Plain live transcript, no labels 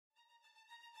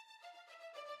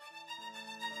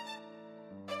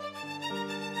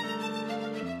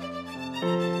I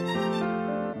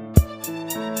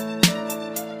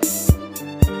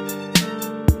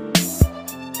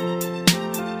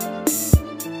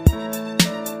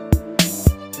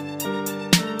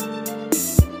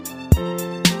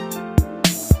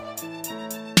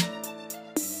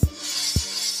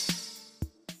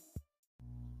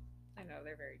know,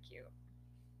 they're very cute.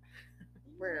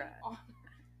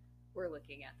 We're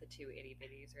looking at the two itty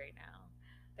bitties right now.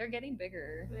 They're getting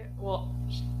bigger. Well,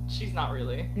 she's not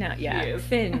really. No, yeah. He is.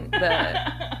 Finn,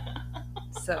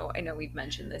 so I know we've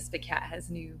mentioned this, but Kat has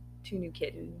two new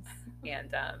kittens,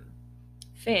 and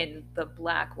Finn, the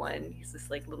black one, he's this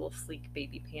like little sleek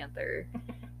baby panther.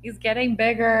 He's getting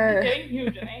bigger. He's getting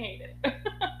huge, and I hate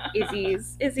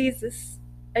it. Izzy's this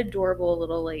adorable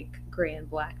little like gray and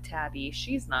black tabby.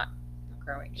 She's not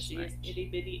growing as She's much. itty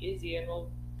bitty Izzy, and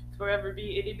will forever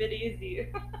be itty bitty Izzy.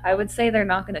 I would say they're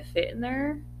not going to fit in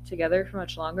there together for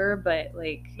much longer, but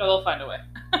like No, they'll find a way.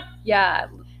 yeah,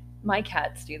 my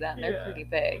cats do that, and they're Yeah. pretty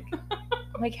big.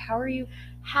 I'm like, how are you?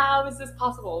 How is this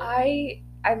possible? I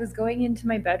was going into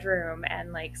my bedroom,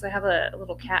 and like, so I have a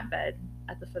little cat bed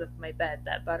at the foot of my bed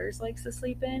that Butters likes to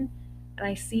sleep in, and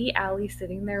I see Allie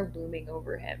sitting there looming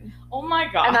over him, Oh my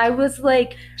god. and I was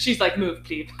like, She's like, move,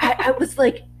 please. I was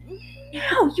like,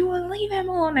 no, you will leave him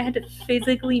alone. I had to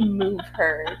physically move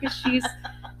her because she's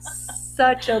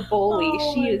such a bully.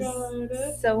 Oh She my is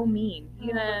God. so mean.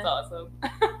 You That's know, awesome. you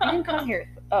can come here.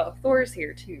 Oh, Thor's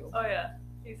here too. Oh yeah,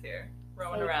 he's here,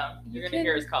 roaming Like, around. you You're gonna can-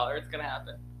 hear his collar. It's gonna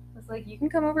happen. I was like, you can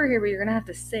come over here, but you're gonna have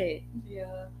to sit.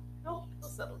 Yeah. He'll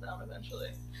settle down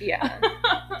eventually. Yeah.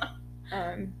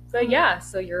 But yeah,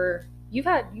 so you've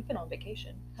been on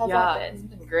vacation. How's yeah, that it's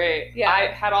been? been great. Yeah. I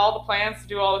had all the plans to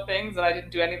do all the things, and I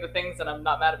didn't do any of the things, and I'm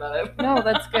not mad about it. No,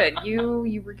 that's good.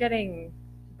 You were getting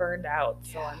burned out,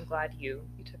 so Yeah. I'm glad you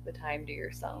took the time to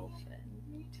yourself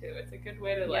and Me too. It's a good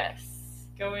way to like yes,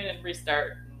 go in and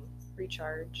restart and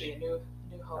recharge. be a new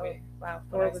Oh, homie. wow,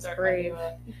 When Thor I was start my brave. new,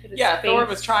 He put his Yeah, Thor face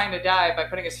was trying to die by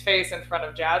putting his face in front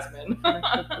of Jasmine. in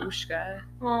a babushka.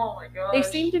 Oh my god. They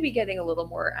seem to be getting a little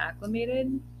more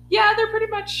acclimated. Yeah, they're pretty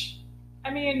much.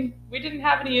 I mean, we didn't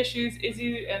have any issues.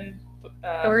 Izzy and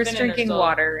Thor's Finn are drinking still-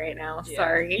 water right now. Yeah.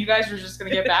 Sorry. You guys are just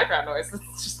gonna get background noise.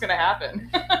 It's just gonna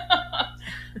happen.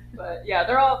 But yeah,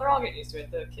 they're all getting used to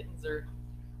it. The kittens are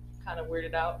kind of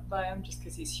weirded out by him just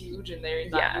because he's huge and they're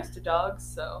not Yeah. used to dogs.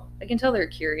 So I can tell they're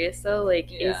curious though.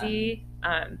 Like Yeah. Izzy,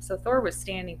 so Thor was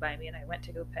standing by me, and I went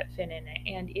to go pet Finn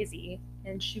and Izzy,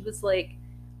 and she was like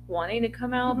wanting to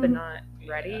come out but Mhm. not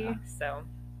ready. Yeah. So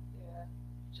yeah,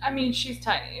 I mean, she's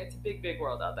tiny. It's a big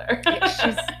world out there.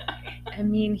 I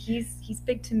mean, he's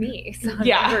big to me. So I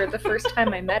Yeah. remember the first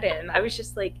time I met him, I was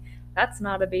just like, that's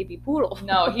not a baby poodle.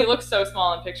 No, he looks so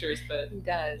small in pictures, but He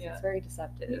does. Yeah. It's very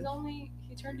deceptive.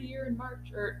 he turned a year in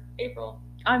March or April.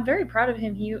 I'm very proud of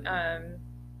him.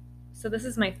 So this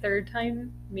is my third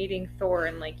time meeting Thor,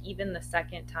 and like even the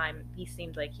second time, he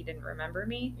seemed like he didn't remember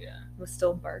me. Yeah. Was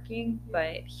still barking,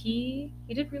 but he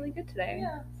did really good today.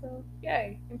 Yeah. So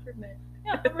yay, improvement.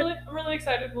 Yeah, I'm really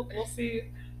excited. We'll see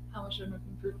how much of an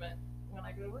improvement when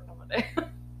I go to work on Monday.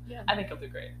 Yeah. I think he'll do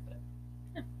great, but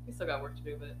yeah, he's still got work to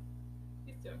do, but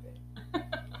he's doing good.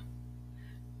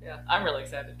 Yeah, I'm really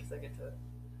excited because I get to.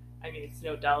 I mean, it's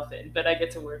no dolphin, but I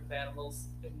get to work with animals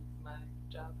in my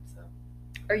job. So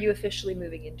Are you officially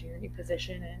moving into your new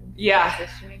position and Yeah.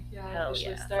 transitioning? yeah, I Hell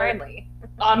officially yeah! start Finally.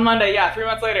 on Monday. Yeah, 3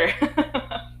 months later.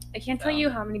 I can't tell So. you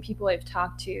how many people I've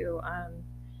talked to,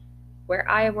 where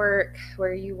I work,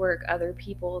 where you work, other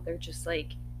people, they're just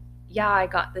like, yeah, I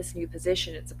got this new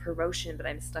position. It's a promotion, but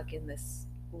I'm stuck in this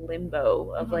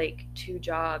limbo of Mhm. like 2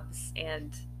 jobs.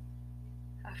 And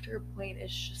after a point,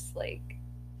 it's just like,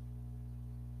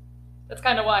 That's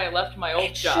kind of why I left my old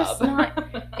It's job. just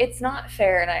not- it's not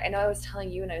fair. And I know I was telling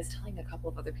you, and I was telling a couple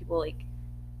of other people, like,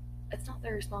 it's not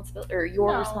their responsibility or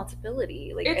your No.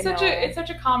 responsibility. Like, it's I such know- a such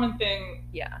a common thing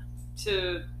yeah.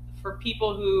 for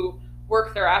people who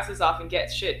work their asses off and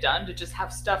get shit done to just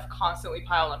have stuff constantly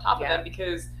piled on top Yeah. of them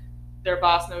because their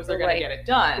boss knows they're They're going to like, get it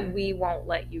done. We won't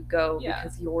let you go Yeah.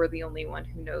 because you're the only one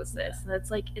who knows this. And it's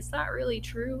like, is that really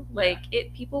true? Like,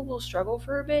 people will struggle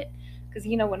for a bit because,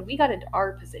 you know, when we got into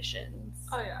our positions,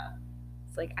 Oh yeah,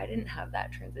 it's like I didn't have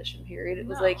that transition period. It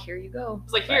was No. like, here you go.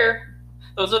 it's like But- here,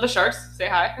 those are the sharks. Say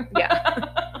hi.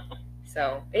 Yeah.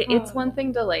 So it's Oh. one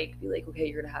thing to like be like, okay,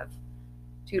 you're gonna have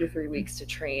 2 to 3 weeks to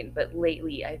train, but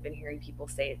lately I've been hearing people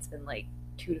say it's been like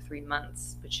 2 to 3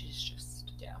 months, which is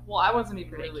just Yeah. Well, I wasn't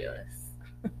even really. ridiculous.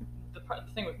 The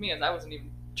thing with me is I wasn't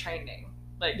even training.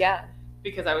 Like Yeah.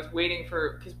 because I was waiting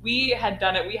for because we had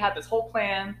done it. We had this whole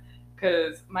plan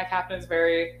because my captain is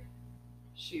very.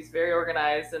 she's very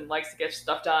organized and likes to get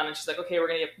stuff done. And she's like, okay, we're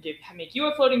going to make you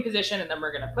a floating position, and then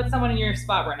we're going to put someone in your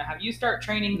spot. We're going to have you start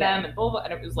training them and blah, blah, blah.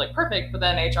 And it was like perfect. But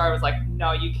then HR was like,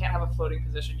 no, you can't have a floating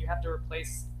position. You have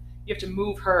to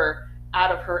move her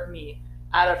out of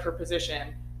her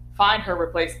position, find her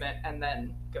replacement, and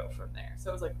then go from there. So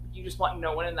it was like, you just want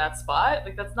no one in that spot?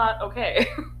 Like, that's not okay.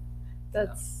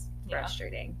 That's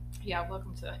frustrating. Yeah,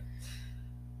 welcome to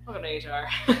HR.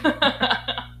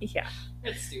 Yeah.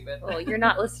 It's stupid. Well, you're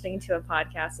not listening to a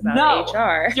podcast about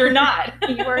HR. You're not.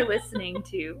 You are listening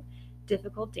to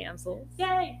Difficult Damsels.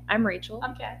 Yay. I'm Rachel.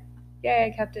 I'm Kat. Yay,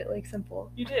 I kept it like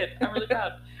simple. You did. I'm really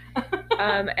proud.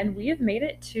 And we have made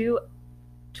it to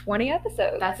 20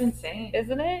 episodes. That's insane.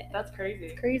 Isn't it? That's crazy.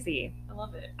 It's crazy. I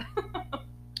love it.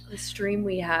 The stream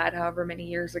we had however many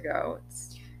years ago,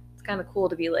 it's kind of cool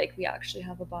to be like, we actually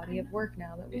have a body of work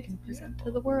now that we can present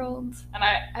to the world. And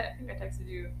I think I texted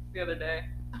you the other day.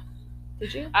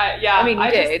 Did you? Yeah. I mean,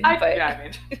 you did. But... Yeah, I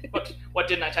mean, what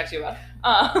didn't I text you about?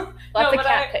 Lots of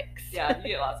cat pics. Yeah, you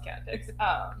get lots of cat pics.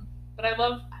 But I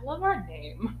love our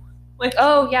name. Like,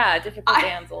 oh yeah, Difficult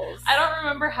Damsels. I don't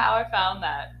remember how I found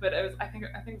that, but it was. I think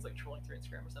it was like trolling through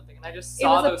Instagram or something, and I just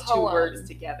saw those two words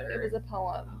together. It was a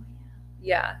poem. Oh,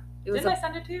 yeah. Didn't I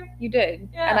send it to you? You did.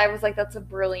 Yeah. And I was like, that's a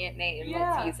brilliant name.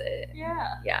 Yeah. Let's use it.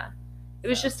 Yeah. Yeah. It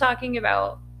was just talking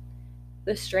about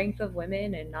the strength of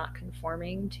women and not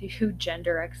conforming to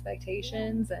gender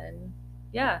expectations. And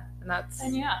that's.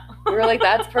 And we were like,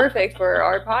 that's perfect for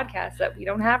our podcast that we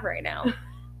don't have right now.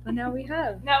 But now we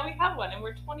have. Now we have one, and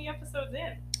we're 20 episodes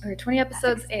in. We're 20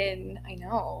 episodes in. I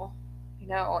know.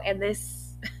 And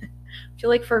this, I feel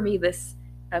like for me, this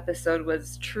episode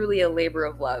was truly a labor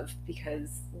of love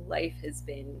because life has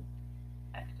been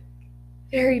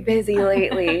very busy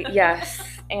lately. Yes.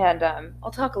 And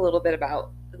I'll talk a little bit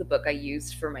about the book I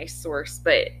used for my source,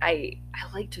 but I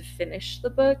like to finish the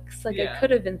books. Like I could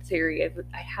have, in theory,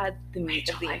 I had the meat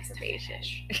of the information.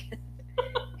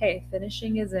 Hey,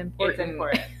 finishing is important. It's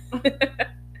important.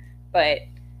 But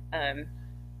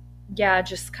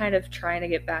just kind of trying to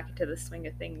get back into the swing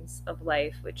of things of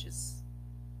life, which is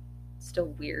still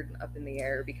weird and up in the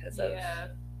air because of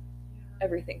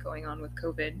everything going on with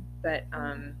COVID. But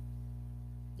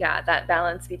that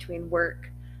balance between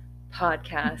work,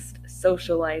 podcast,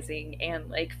 socializing, and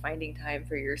like finding time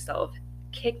for yourself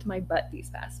kicked my butt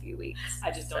these past few weeks. I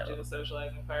just don't do the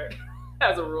socializing part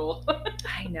as a rule.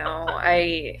 I know.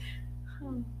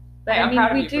 But I'm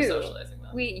proud of we you do. for socializing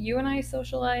though. You and I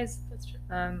socialize. That's true.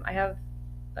 I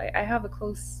have a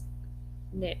close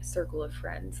knit circle of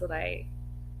friends that I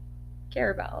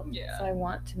care about. Yeah. So I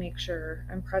want to make sure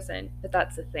I'm present. But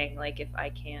that's the thing. Like if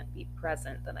I can't be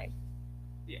present, then I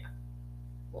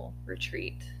will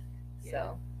retreat. Yeah.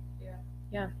 So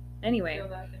yeah. Anyway, I feel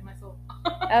that in my soul.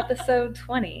 episode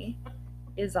 20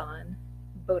 is on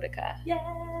Boudica.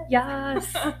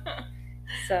 Yes.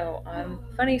 So,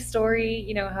 funny story,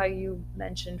 you know how you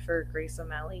mentioned for Grace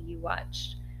O'Malley, you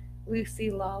watched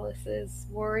Lucy Lawless's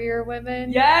Warrior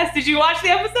Women? Yes! Did you watch the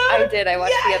episode? I did. I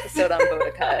watched the episode on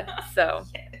Boudica. So.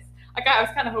 Yes. I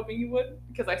was kind of hoping you would,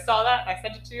 because I saw that and I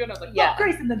sent it to you and I was like, oh,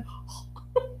 Grace, and then...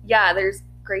 there's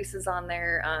Grace is on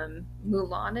there.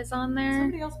 Mulan is on there.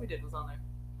 Somebody else we did was on there.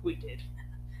 We did.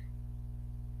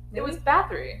 Maybe? It was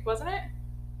Bathory, wasn't it?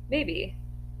 Maybe.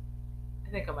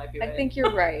 I think I might be right. I think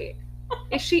you're right.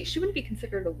 She wouldn't be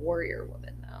considered a warrior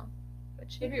woman though. But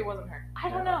maybe it wasn't her. I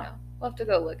don't know. We'll have to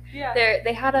go look. Yeah.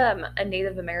 They had a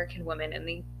Native American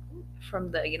woman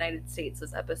from the United States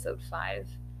was episode 5.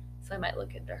 So I might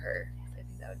look into her. I think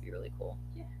that would be really cool.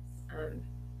 Yes.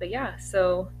 But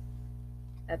so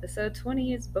episode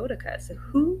 20 is Boudica. So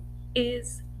who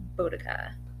is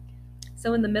Boudica?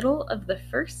 So in the middle of the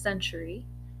 1st century,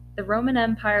 the Roman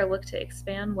Empire looked to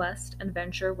expand west and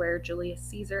venture where Julius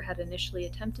Caesar had initially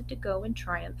attempted to go in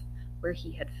triumph where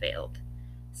he had failed.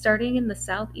 Starting in the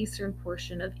southeastern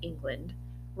portion of England,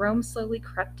 Rome slowly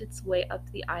crept its way up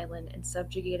the island and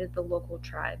subjugated the local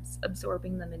tribes,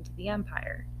 absorbing them into the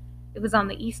empire. It was on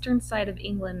the eastern side of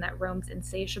England that Rome's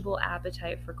insatiable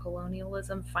appetite for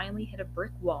colonialism finally hit a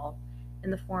brick wall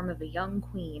in the form of a young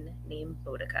queen named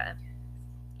Boudica.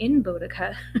 In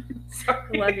Boudica,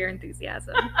 I love your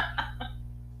enthusiasm.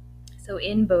 So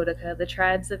in Boudica, the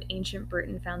tribes of ancient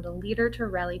Britain found a leader to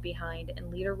rally behind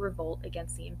and lead a revolt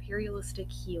against the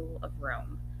imperialistic heel of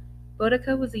Rome.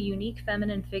 Boudica was a unique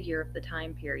feminine figure of the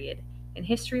time period, and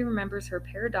history remembers her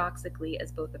paradoxically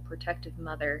as both a protective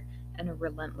mother and a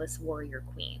relentless warrior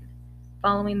queen.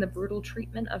 Following the brutal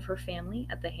treatment of her family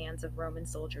at the hands of Roman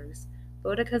soldiers,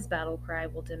 Boudica's battle cry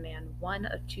will demand one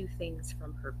of two things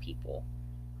from her people: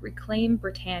 reclaim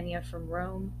Britannia from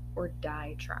Rome or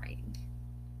die trying.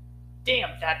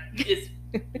 Damn, that is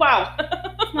Wow.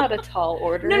 It's not a tall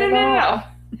order No. at all.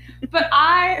 But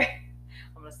I'm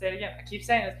going to say it again. I keep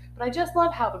saying this, but I just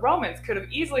love how the Romans could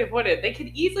have easily avoided. They could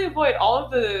easily avoid all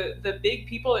of the big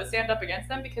people that stand up against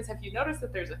them, because have you noticed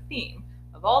that there's a theme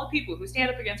of all the people who stand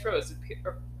up against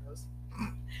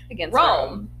Against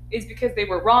Rome is because they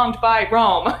were wronged by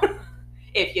Rome.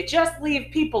 If you just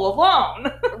leave people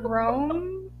alone,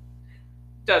 Rome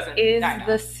doesn't is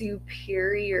the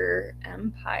superior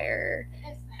empire,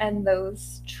 and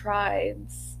those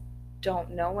tribes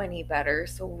don't know any better.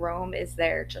 So Rome is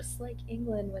there, just like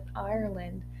England with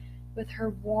Ireland, with her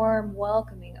warm,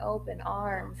 welcoming, open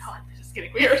arms. Oh God, this is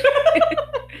getting weird.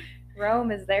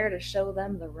 Rome is there to show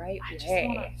them the right I just way.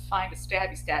 want to find a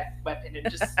stabby stab weapon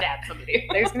and just stab somebody.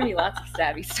 There's going to be lots of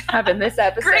stabby stab in this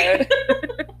episode. Great.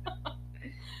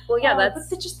 Well, yeah, but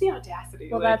just the audacity.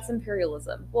 Well, that's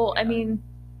imperialism. Well, I mean,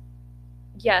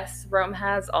 yes, Rome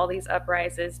has all these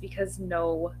uprisings because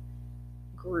no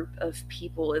group of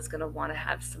people is going to want to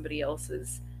have somebody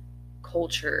else's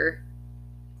culture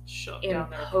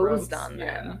imposed on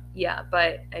them. Yeah,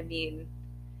 but I mean,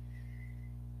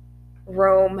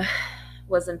 Rome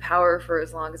was in power for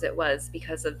as long as it was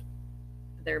because of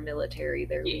their military,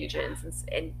 their legions,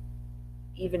 and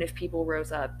even if people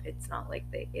rose up, it's not like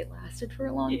it lasted for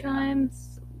a long time.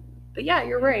 So, but yeah,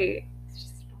 you're right. It's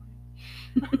just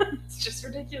it's just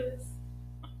ridiculous.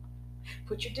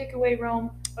 Put your dick away,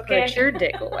 Rome. Okay. Put your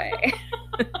dick away.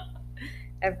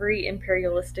 Every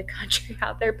imperialistic country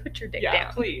out there, put your dick down.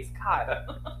 Yeah, please. God.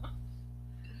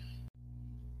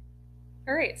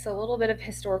 All right, so a little bit of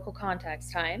historical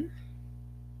context time.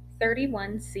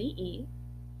 31 CE,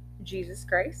 Jesus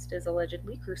Christ is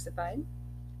allegedly crucified.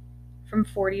 From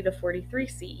 40 to 43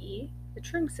 CE, the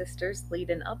Trung sisters lead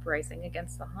an uprising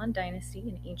against the Han Dynasty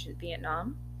in ancient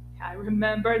Vietnam. I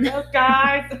remember those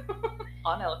guys.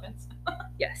 On elephants.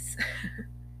 Yes.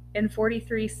 In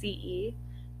 43 CE,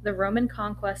 the Roman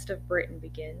conquest of Britain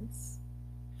begins.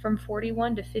 From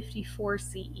 41 to 54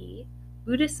 CE,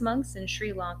 Buddhist monks in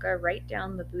Sri Lanka write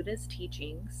down the Buddha's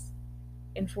teachings.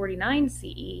 In 49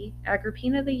 CE,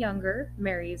 Agrippina the Younger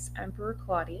marries Emperor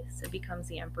Claudius and becomes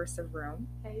the Empress of Rome.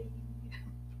 Hey.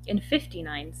 In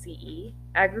 59 CE,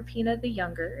 Agrippina the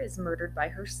Younger is murdered by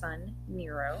her son,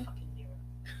 Nero. Fucking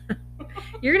Nero.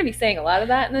 You're going to be saying a lot of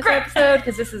that in this episode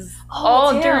because this is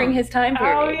all during his time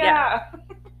period. Oh, yeah.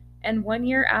 And 1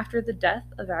 year after the death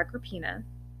of Agrippina,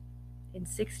 in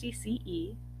 60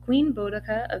 CE, Queen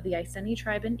Boudica of the Iceni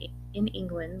tribe in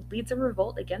England leads a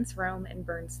revolt against Rome and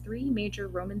burns 3 major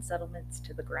Roman settlements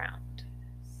to the ground.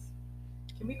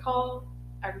 Can we call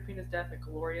Agrippina's death a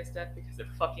glorious death? Because it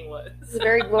fucking was. It was a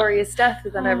very glorious death,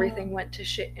 but then everything went to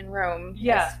shit in Rome.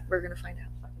 Yeah. We're going to find out.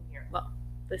 Fucking Nero. Well,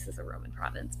 this is a Roman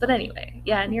province. But anyway,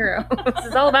 yeah, Nero. This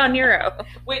is all about Nero.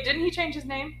 Wait, didn't he change his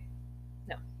name?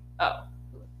 No. Oh.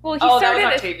 Well, he that started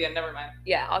was Octavian. Never mind.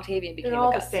 Yeah, Octavian became They're all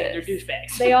Augustus. the same. They're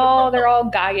douchebags. They're all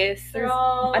Gaius. They're There's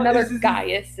all another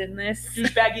Gaius in this.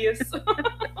 Douchebaggius.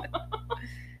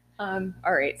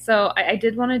 All right, so I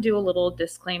did want to do a little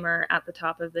disclaimer at the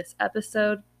top of this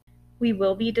episode. We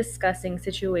will be discussing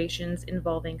situations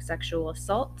involving sexual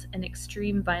assault and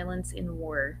extreme violence in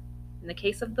war. In the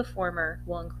case of the former,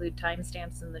 we'll include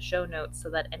timestamps in the show notes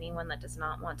so that anyone that does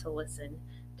not want to listen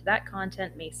to that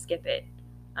content may skip it.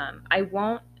 I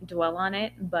won't dwell on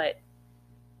it, but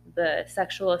the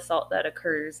sexual assault that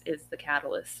occurs is the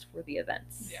catalyst for the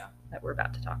events that we're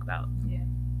about to talk about. Yeah.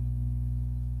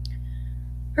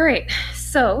 All right,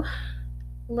 so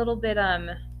a little bit,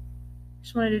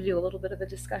 just wanted to do a little bit of a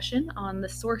discussion on the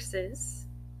sources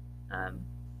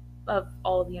of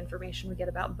all of the information we get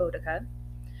about Boudica.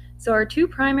 So our 2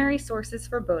 primary sources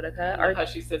for Boudica are... how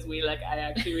she says we, like I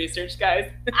actually researched,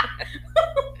 guys.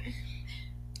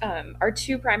 Our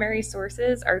 2 primary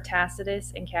sources are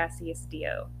Tacitus and Cassius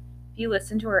Dio. If you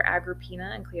listen to our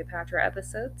Agrippina and Cleopatra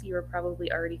episodes, you are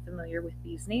probably already familiar with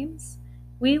these names.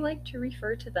 We like to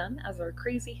refer to them as our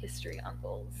crazy history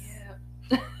uncles.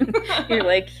 Yeah. You're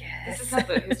like, yes. This is not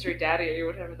the history daddy or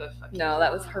whatever the fuck. No,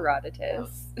 that was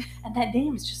Herodotus. And that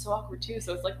name is just so awkward too,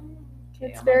 so it's like...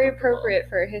 It's very appropriate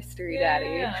for a history daddy.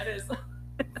 Yeah, it is.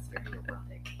 It's very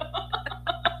erotic.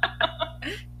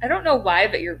 I don't know why,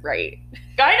 but you're right.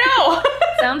 I know!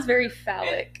 Sounds very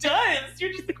phallic. It does!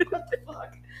 You're just like, what the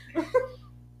fuck?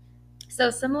 So,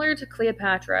 similar to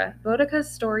Cleopatra, Boudica's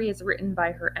story is written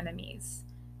by her enemies.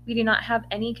 We do not have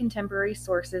any contemporary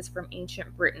sources from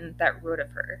ancient Britain that wrote of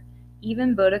her.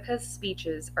 Even Boudica's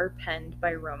speeches are penned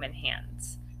by Roman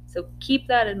hands. So keep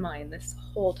that in mind this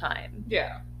whole time.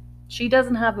 Yeah. She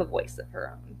doesn't have a voice of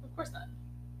her own. Of course not.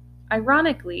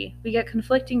 Ironically, we get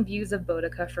conflicting views of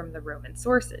Boudica from the Roman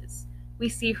sources. We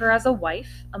see her as a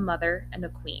wife, a mother, and a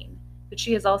queen. but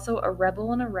she is also a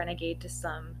rebel and a renegade to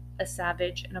some, a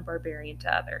savage and a barbarian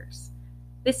to others.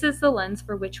 This is the lens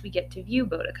for which we get to view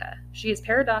Boudica. She is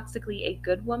paradoxically a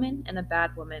good woman and a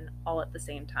bad woman all at the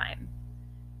same time.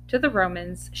 To the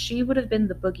Romans, she would have been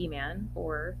the boogeyman,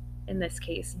 or, in this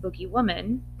case, boogie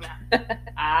woman,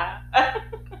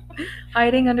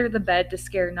 hiding under the bed to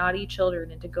scare naughty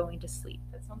children into going to sleep.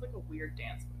 That sounds like a weird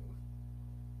dance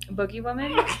move. Boogie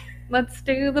woman? Let's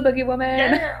do the boogie woman.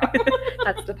 Yeah.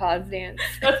 That's the pause dance.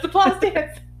 That's the pause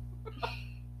dance.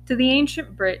 To the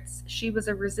ancient Brits, she was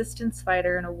a resistance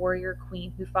fighter and a warrior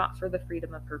queen who fought for the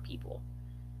freedom of her people.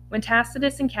 When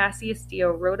Tacitus and Cassius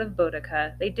Dio wrote of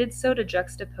Boudica, they did so to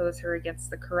juxtapose her against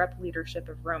the corrupt leadership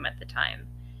of Rome at the time.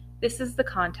 This is the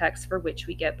context for which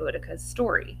we get Boudica's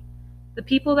story. The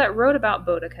people that wrote about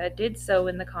Boudica did so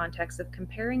in the context of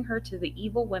comparing her to the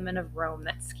evil women of Rome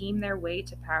that schemed their way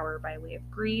to power by way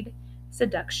of greed,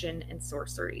 seduction, and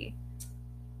sorcery.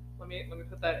 Let me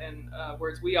put that in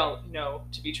words we all know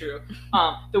to be true.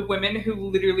 The women who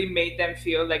literally made them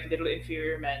feel like little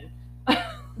inferior men.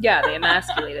 Yeah, they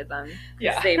emasculated them.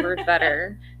 Yeah. They were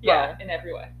better. Yeah, Well, in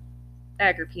every way.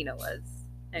 Agrippina was.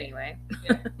 Anyway.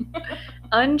 Yeah.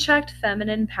 Unchecked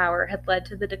feminine power had led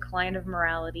to the decline of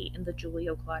morality in the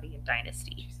Julio-Claudian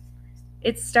dynasty.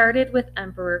 It started with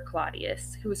Emperor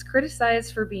Claudius, who was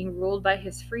criticized for being ruled by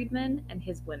his freedmen and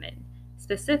his women,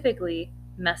 specifically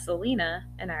Messalina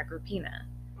and Agrippina.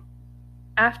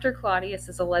 After Claudius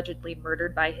is allegedly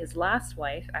murdered by his last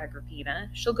wife, Agrippina,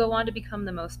 she'll go on to become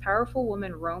the most powerful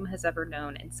woman Rome has ever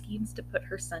known and schemes to put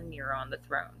her son Nero on the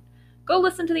throne. Go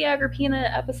listen to the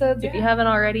Agrippina episodes if you haven't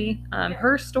already.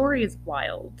 Her story is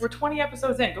wild. We're 20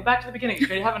 episodes in. Go back to the beginning if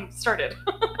you haven't started.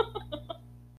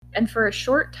 And for a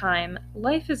short time,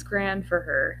 life is grand for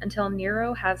her until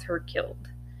Nero has her killed.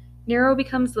 Nero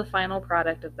becomes the final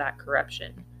product of that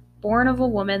corruption. Born of a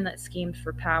woman that schemed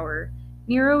for power,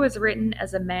 Nero is written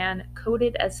as a man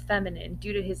coded as feminine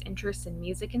due to his interest in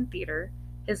music and theater,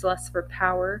 his lust for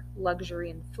power,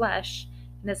 luxury, and flesh,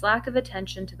 and his lack of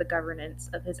attention to the governance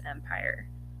of his empire.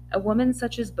 A woman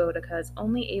such as Boudica is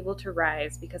only able to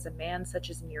rise because a man such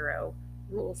as Nero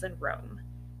rules in Rome.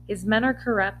 His men are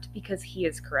corrupt because he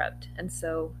is corrupt, and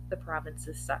so the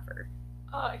provinces suffer.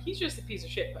 He's just a piece of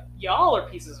shit, but y'all are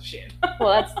pieces of shit. Well,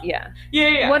 that's, yeah.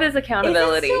 Yeah. What is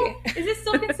accountability? Is it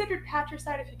still considered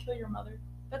patricide if you kill your mother?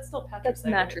 That's still patricide. That's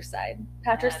right? matricide.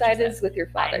 Patricide is with your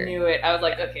father. I knew it. I was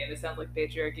like, okay, this sounds like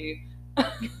patriarchy.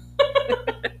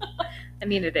 I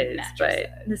mean, it is,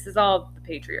 Matricide. but this is all the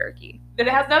patriarchy. It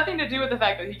has nothing to do with the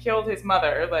fact that he killed his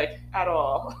mother, like, at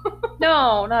all.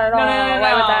 No, not at all.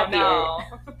 Why would that be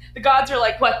it? The gods are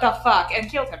like, what the fuck? And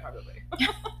killed him, probably.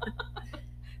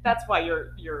 That's why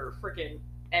your freaking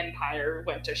empire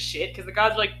went to shit, because the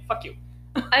gods are like, fuck you.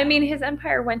 I mean, his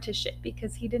empire went to shit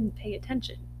because he didn't pay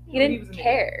attention. He was didn't an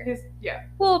care. idiot.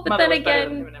 Well, but Mother then was better than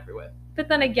again, him in every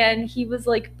way. he was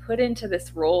like put into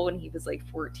this role when he was like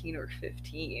 14 or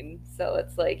 15. So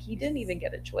it's like he didn't even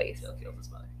get a choice. Still killed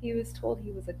his mother. He was told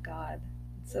he was a god,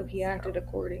 so he acted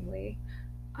accordingly.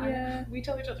 Yeah. We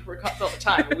tell each other we're gods all the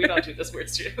time, but we don't do this weird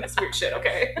shit.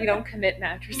 Okay. You don't commit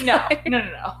matricide.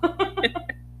 No.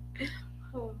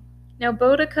 Now,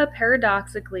 Boudica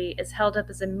paradoxically is held up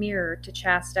as a mirror to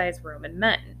chastise Roman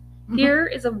men. Here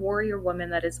is a warrior woman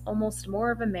that is almost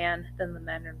more of a man than the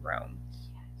men in Rome.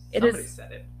 Somebody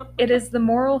said it. It is the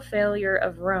moral failure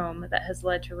of Rome that has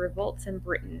led to revolts in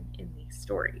Britain in these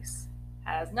stories.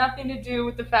 Has nothing to do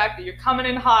with the fact that you're coming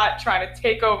in hot, trying to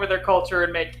take over their culture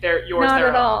and make yours Not their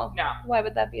at own. all. No. Why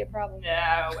would that be a problem?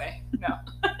 No way. No.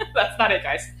 That's not it,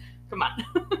 guys. Come on.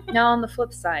 Now, on the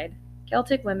flip side,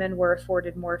 Celtic women were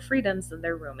afforded more freedoms than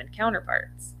their Roman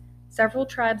counterparts. Several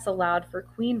tribes allowed for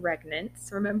queen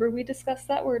regnants. Remember we discussed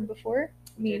that word before?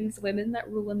 It means women that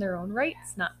rule in their own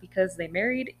rights, not because they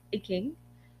married a king.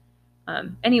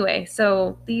 Anyway,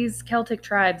 so these Celtic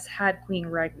tribes had queen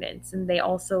regnants, and they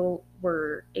also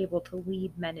were able to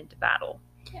lead men into battle.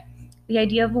 Yes. The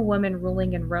idea of a woman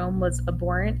ruling in Rome was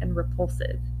abhorrent and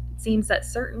repulsive. It seems that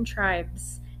certain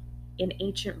tribes in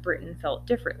ancient Britain felt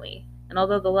differently, and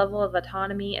although the level of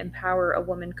autonomy and power a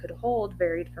woman could hold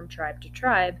varied from tribe to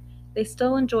tribe, they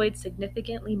still enjoyed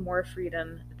significantly more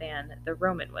freedom than the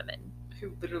Roman women.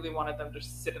 Who literally wanted them to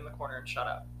just sit in the corner and shut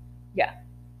up. Yeah.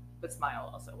 But smile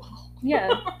also.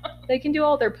 Yeah. They can do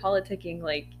all their politicking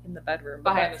like in the bedroom.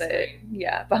 but Behind the that's it. screen.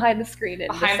 Yeah, behind the screen in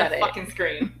Behind the the Senate. fucking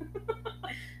screen.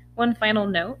 One final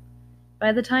note.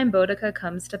 By the time Boudica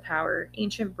comes to power,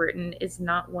 ancient Britain is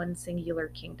not one singular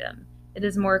kingdom. It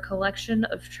is more a collection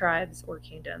of tribes or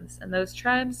kingdoms, and those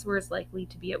tribes were as likely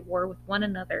to be at war with one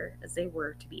another as they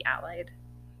were to be allied.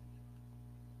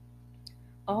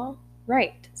 All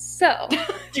Right. So,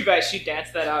 You guys, she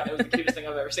danced that out. It was the cutest thing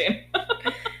I've ever seen.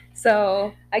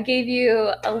 so I gave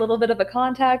you a little bit of a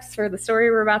context for the story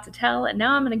we're about to tell, and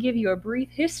now I'm going to give you a brief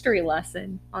history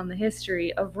lesson on the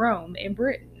history of Rome and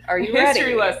Britain. Are you ready?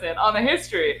 History lesson on the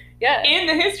history. Yeah. In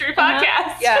the history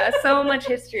podcast. Yeah, so much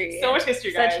history. So much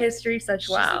history, guys. Such history, such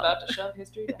She's wow. about to shove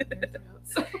history down your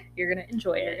throats. You're going to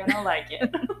enjoy it. You're gonna like it.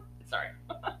 Sorry.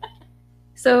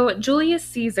 So, Julius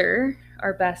Caesar,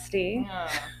 our bestie,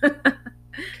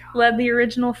 led the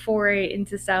original foray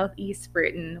into southeast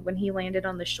Britain when he landed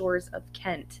on the shores of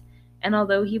Kent. And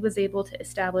although he was able to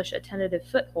establish a tentative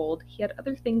foothold, he had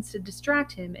other things to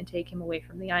distract him and take him away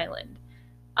from the island,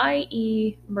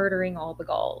 i.e., murdering all the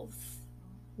Gauls.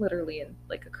 Literally,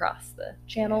 across the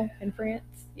channel in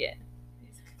France. Yeah.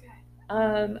 He's a good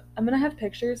guy. I'm gonna have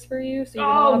pictures for you, so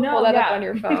you can pull that up on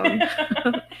your phone.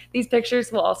 These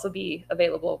pictures will also be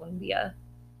available when we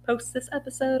post this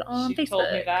episode on She Facebook.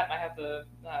 told me that, and I have the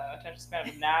attention span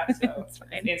of a gnat, so It's fine.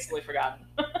 it's instantly forgotten.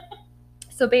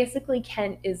 So basically,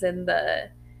 Kent is in the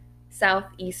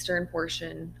southeastern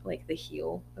portion, like the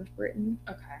heel of Britain,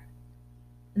 Okay.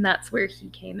 and that's where he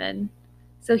came in.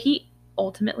 So he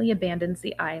ultimately abandons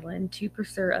the island to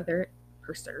pursue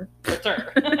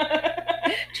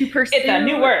It's a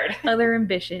new word. other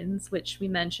ambitions, which we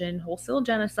mentioned: wholesale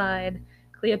genocide.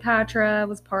 Cleopatra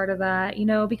was part of that,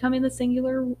 becoming the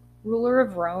singular ruler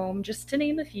of Rome, just to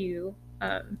name a few.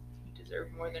 You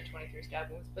deserve more than 23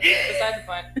 stab wounds, but beside the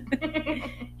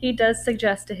point. He does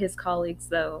suggest to his colleagues,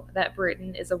 though, that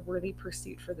Britain is a worthy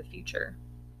pursuit for the future.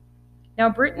 Now,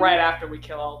 Britain... Right after we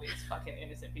kill all these fucking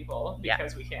innocent people,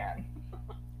 because we can.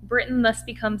 Britain thus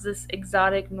becomes this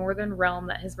exotic northern realm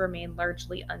that has remained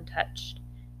largely untouched.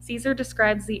 Caesar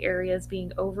describes the area as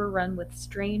being overrun with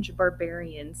strange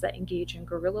barbarians that engage in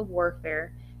guerrilla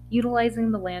warfare,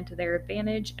 utilizing the land to their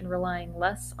advantage and relying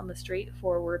less on the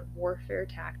straightforward warfare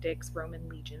tactics Roman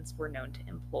legions were known to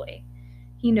employ.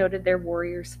 He noted their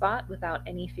warriors fought without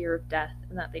any fear of death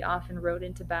and that they often rode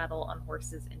into battle on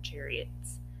horses and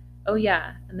chariots. Oh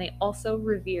yeah, and they also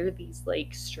revere these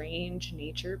strange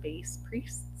nature-based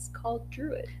priests called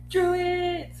druids.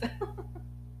 Druids!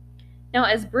 Now,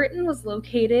 as Britain was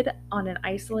located on an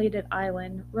isolated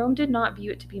island, Rome did not view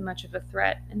it to be much of a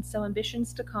threat, and so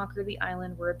ambitions to conquer the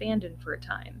island were abandoned for a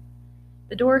time.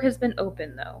 The door has been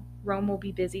open, though. Rome will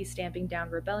be busy stamping down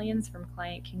rebellions from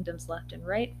client kingdoms left and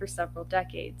right for several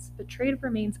decades, but trade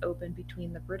remains open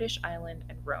between the British island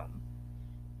and Rome.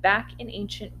 Back in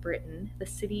ancient Britain, the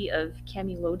city of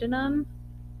Camulodunum,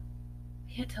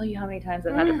 I can't tell you how many times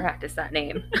I've had to practice that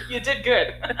name. You did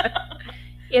good.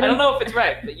 I don't know if it's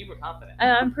right, but you were confident.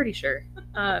 I'm pretty sure.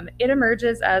 It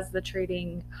emerges as the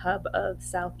trading hub of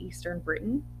southeastern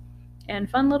Britain. And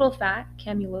fun little fact,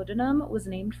 Camulodunum was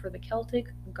named for the Celtic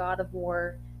god of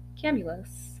war,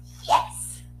 Camulus.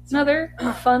 Yes! Another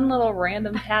fun little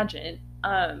random pageant.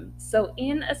 So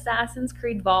in Assassin's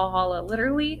Creed Valhalla,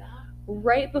 literally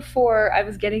right before I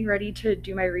was getting ready to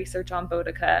do my research on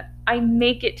Boudica, I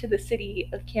make it to the city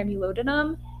of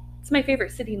Camulodunum. It's my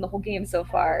favorite city in the whole game so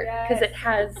far because it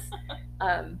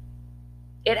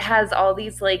has all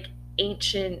these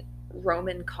ancient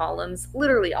Roman columns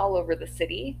literally all over the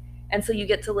city, and so you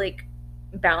get to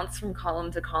bounce from column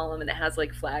to column, and it has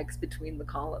flags between the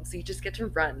columns, so you just get to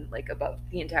run above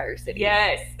the entire city.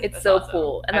 Yes, it's that's so awesome.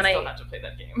 cool. And I then still have to play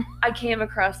that game. I came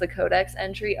across the codex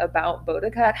entry about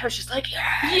Boudica. I was just like,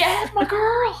 Yes, my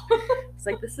girl.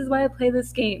 It's this is why I play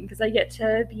this game, because I get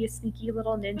to be a sneaky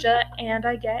little ninja and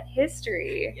I get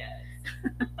history.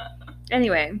 Yes.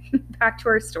 Anyway, back to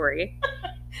our story.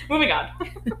 Moving on.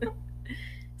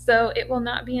 So it will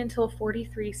not be until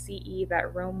 43 CE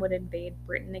that Rome would invade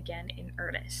Britain again in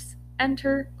earnest.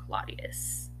 Enter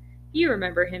Claudius. You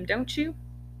remember him, don't you?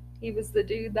 He was the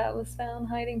dude that was found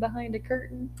hiding behind a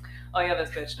curtain. Oh yeah,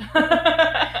 this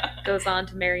bitch. Goes on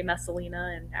to marry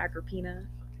Messalina and Agrippina.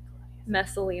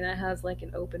 Messalina has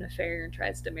an open affair and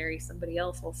tries to marry somebody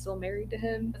else while still married to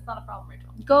him. It's not a problem, Rachel.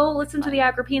 Go listen to the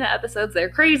Agrippina episodes, they're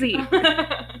crazy.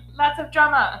 Lots of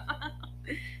drama.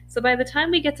 So by the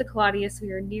time we get to Claudius,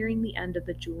 we are nearing the end of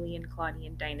the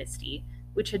Julian-Claudian dynasty,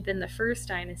 which had been the first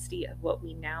dynasty of what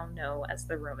we now know as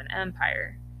the Roman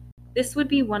Empire. This would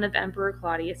be one of Emperor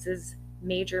Claudius's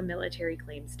major military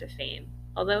claims to fame,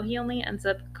 although he only ends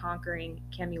up conquering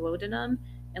Camulodunum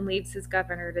and leaves his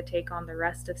governor to take on the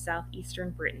rest of southeastern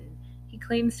Britain. He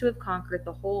claims to have conquered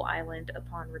the whole island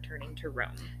upon returning to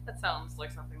Rome. That sounds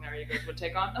like something that you guys would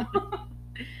take on.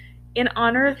 In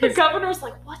honor of The his governor's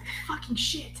like, what the fucking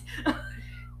shit?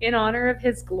 In honor of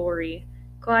his glory,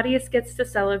 Claudius gets to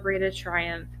celebrate a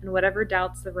triumph, and whatever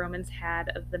doubts the Romans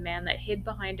had of the man that hid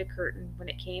behind a curtain when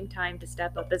it came time to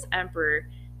step up as emperor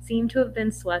seem to have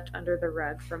been swept under the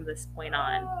rug from this point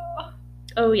on.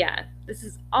 Oh yeah, this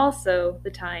is also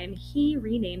the time he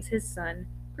renames his son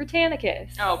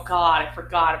Britannicus. Oh God, I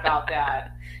forgot about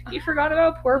that. You forgot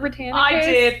about poor Britannicus? I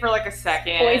did for like a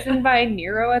second. Poisoned by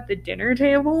Nero at the dinner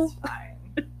table? It's fine.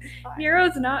 It's fine.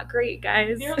 Nero's not great,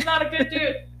 guys. Nero's not a good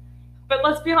dude. But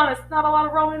let's be honest, not a lot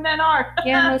of Roman men are.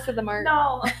 Yeah, most of them are.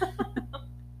 No.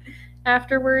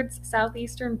 Afterwards,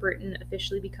 southeastern Britain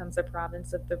officially becomes a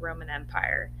province of the Roman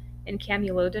Empire, and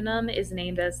Camulodunum is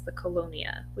named as the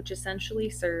Colonia, which essentially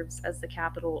serves as the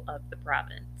capital of the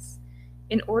province.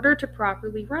 In order to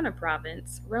properly run a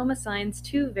province, Rome assigns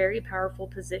two very powerful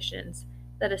positions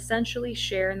that essentially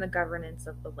share in the governance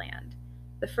of the land.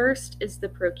 The first is the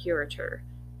procurator,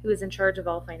 who is in charge of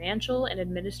all financial and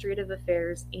administrative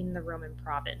affairs in the Roman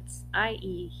province,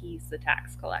 i.e., he's the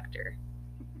tax collector.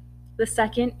 The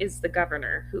second is the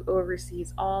governor, who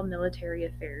oversees all military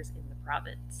affairs in the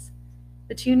province.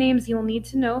 The two names you'll need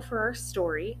to know for our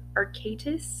story are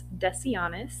Catus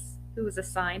Decianus, who was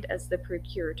assigned as the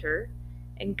procurator,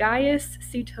 and Gaius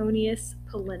Suetonius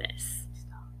Paulinus,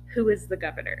 who is the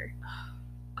governor.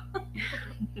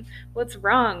 What's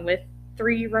wrong with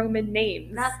 3 Roman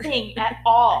names? Nothing at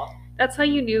all. That's how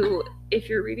you knew, if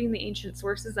you're reading the ancient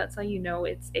sources, that's how you know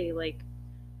it's a,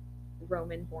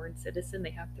 Roman-born citizen. They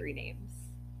have 3 names.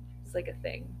 It's like a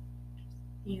thing.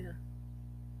 Yeah.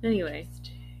 Anyway.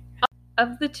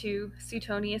 Of the two,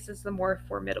 Suetonius is the more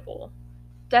formidable.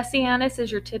 Decianus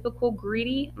is your typical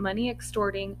greedy,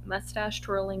 money-extorting,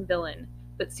 mustache-twirling villain,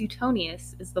 but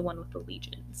Suetonius is the one with the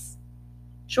legions.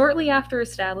 Shortly after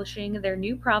establishing their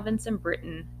new province in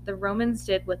Britain, the Romans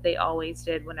did what they always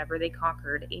did whenever they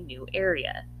conquered a new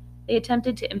area. They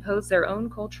attempted to impose their own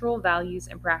cultural values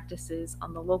and practices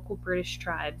on the local British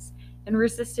tribes and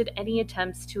resisted any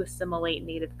attempts to assimilate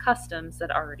native customs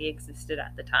that already existed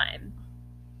at the time.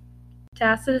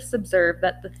 Tacitus observed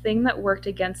that the thing that worked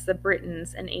against the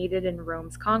Britons and aided in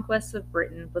Rome's conquest of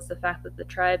Britain was the fact that the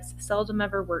tribes seldom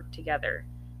ever worked together.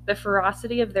 The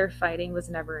ferocity of their fighting was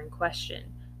never in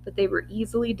question, but they were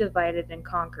easily divided and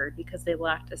conquered because they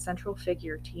lacked a central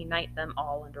figure to unite them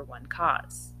all under one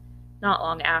cause. Not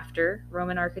long after,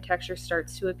 Roman architecture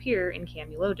starts to appear in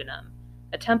Camulodunum.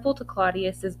 A temple to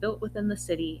Claudius is built within the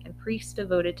city, and priests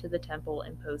devoted to the temple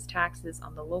impose taxes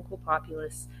on the local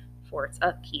populace for its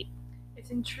upkeep.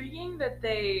 It's intriguing that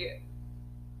they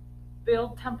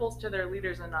build temples to their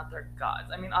leaders and not their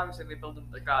gods. I mean, obviously they build them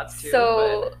to their gods too.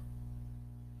 So,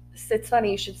 it's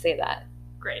funny you should say that.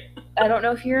 Great. I don't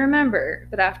know if you remember,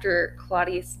 but after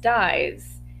Claudius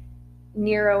dies,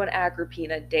 Nero and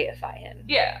Agrippina deify him.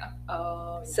 Yeah.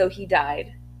 Oh. Yeah. So he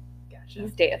died. Gotcha.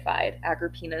 He's deified.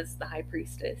 Agrippina's the high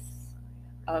priestess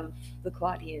of the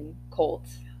Claudian cult,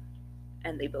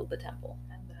 and they build the temple.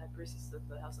 And the high priestess of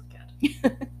the House of Cat.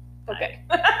 Okay.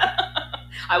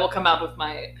 I will come out with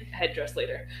my headdress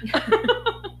later.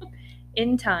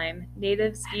 In time,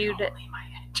 natives viewed Only my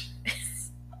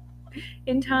headdress.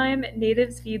 In time,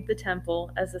 natives viewed the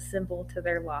temple as a symbol to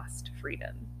their lost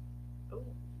freedom. Ooh.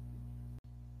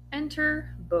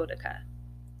 Enter Boudica.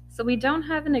 So we don't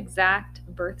have an exact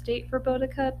birth date for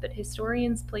Boudica, but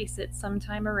historians place it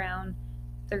sometime around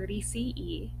 30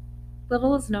 CE.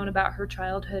 Little is known about her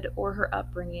childhood or her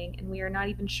upbringing, and we are not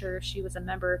even sure if she was a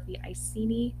member of the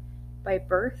Iceni by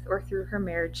birth or through her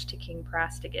marriage to King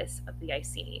Prasticus of the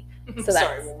Iceni. So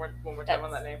Sorry, one more time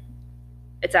on that name.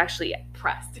 It's actually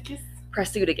Prasticus?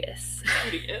 Prasutigus.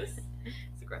 Prasticus?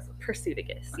 It's aggressive.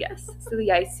 Prasutigus, yes. So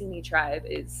the Iceni tribe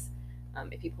is,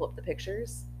 if you pull up the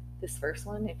pictures, this first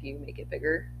one, if you make it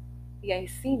bigger, the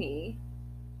Iceni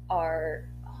are,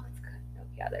 oh, it's good. Oh,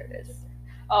 yeah, there it is.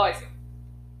 Oh, I see.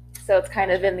 So it's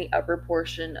kind of in the upper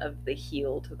portion of the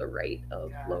heel to the right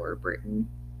of Yeah. Lower Britain.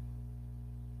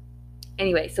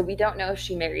 Anyway, so we don't know if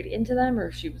she married into them or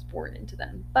if she was born into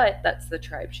them, but that's the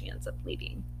tribe she ends up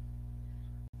leading.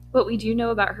 What we do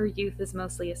know about her youth is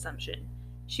mostly assumption.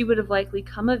 She would have likely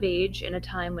come of age in a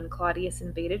time when Claudius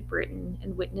invaded Britain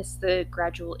and witnessed the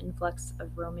gradual influx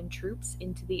of Roman troops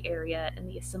into the area and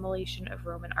the assimilation of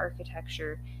Roman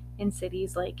architecture in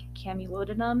cities like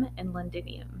Camulodunum and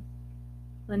Londinium.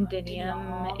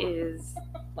 Londinium is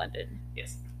London.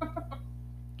 Yes.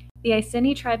 The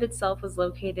Iceni tribe itself was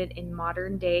located in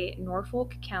modern-day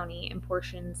Norfolk County and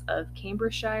portions of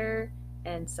Cambridgeshire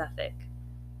and Suffolk.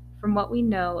 From what we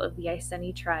know of the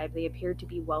Iceni tribe, they appeared to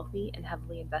be wealthy and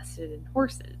heavily invested in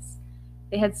horses.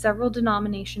 They had several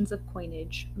denominations of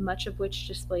coinage, much of which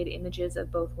displayed images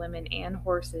of both women and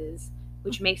horses,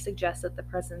 which may suggest that the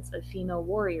presence of female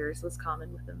warriors was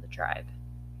common within the tribe.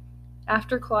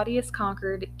 After Claudius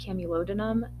conquered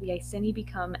Camulodunum, the Iceni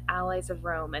became allies of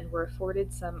Rome and were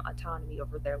afforded some autonomy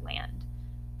over their land.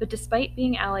 But despite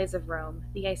being allies of Rome,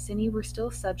 the Iceni were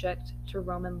still subject to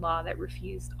Roman law that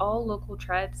refused all local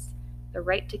tribes the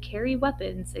right to carry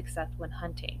weapons except when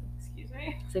hunting. Excuse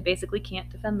me? So they basically can't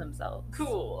defend themselves.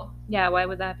 Cool. Yeah, why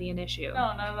would that be an issue? No,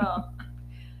 not at all.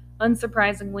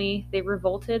 Unsurprisingly, they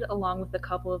revolted along with a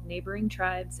couple of neighboring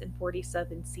tribes in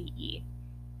 47 CE.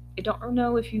 I don't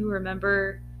know if you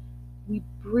remember, we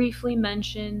briefly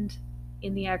mentioned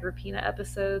in the Agrippina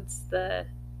episodes the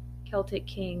Celtic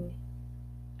king,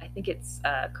 I think it's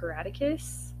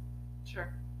Caradicus.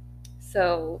 Sure.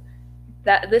 So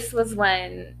this was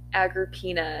when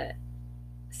Agrippina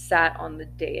sat on the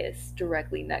dais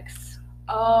directly next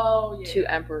to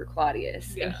Emperor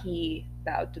Claudius, and he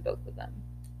bowed to both of them.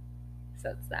 So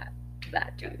it's that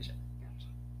dude. Gotcha.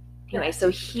 Anyway, so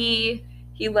he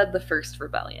led the first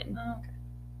rebellion. Oh, okay.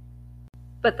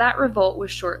 But that revolt was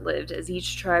short-lived as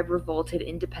each tribe revolted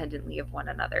independently of one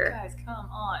another. Guys, come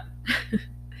on.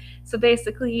 So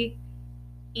basically,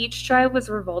 each tribe was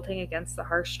revolting against the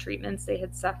harsh treatments they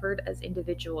had suffered as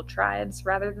individual tribes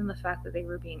rather than the fact that they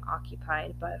were being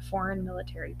occupied by a foreign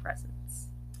military presence.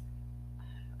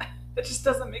 That just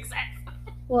doesn't make sense.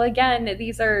 Well, again,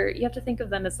 you have to think of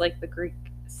them as like the Greek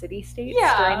city-states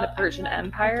during the Persian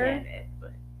Empire. I get it,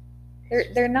 but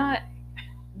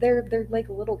they're like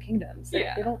little kingdoms. They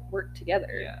don't work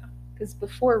together. Yeah. Because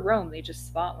before Rome, they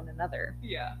just fought one another.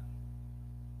 Yeah.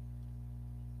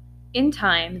 In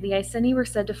time, the Iceni were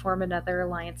said to form another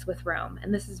alliance with Rome,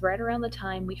 and this is right around the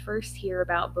time we first hear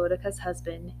about Boudica's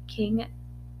husband, King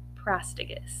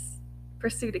Prasutagus.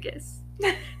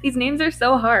 These names are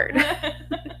so hard.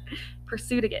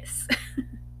 Prasutagus.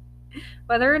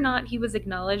 Whether or not he was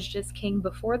acknowledged as king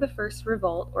before the first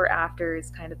revolt or after is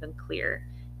kind of unclear,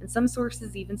 and some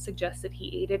sources even suggest that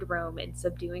he aided Rome in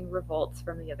subduing revolts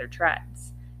from the other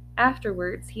tribes.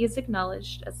 Afterwards, he is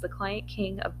acknowledged as the client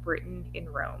king of Britain in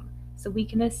Rome, so we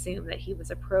can assume that he was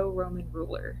a pro-Roman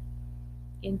ruler.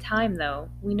 In time, though,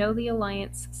 we know the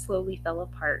alliance slowly fell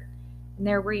apart, and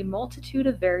there were a multitude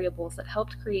of variables that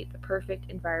helped create the perfect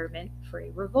environment for a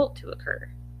revolt to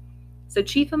occur. So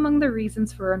chief among the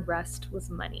reasons for unrest was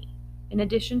money. In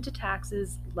addition to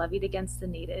taxes levied against the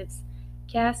natives,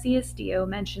 Cassius Dio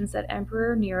mentions that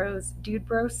Emperor Nero's dude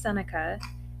bro Seneca,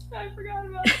 I forgot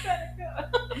about Seneca.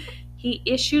 he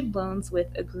issued loans with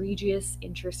egregious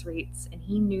interest rates, and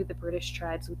he knew the British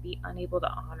tribes would be unable to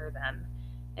honor them,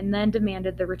 and then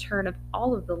demanded the return of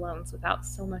all of the loans without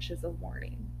so much as a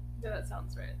warning. Yeah, that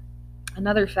sounds right.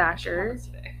 Another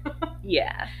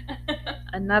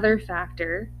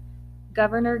factor,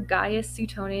 Governor Gaius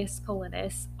Suetonius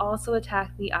Collinus also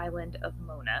attacked the island of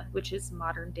Mona, which is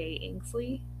modern-day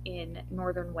Ainsley in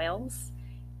northern Wales.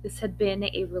 This had been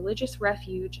a religious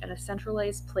refuge and a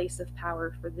centralized place of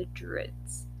power for the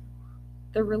Druids.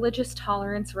 The religious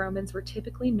tolerance Romans were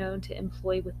typically known to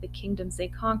employ with the kingdoms they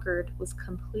conquered was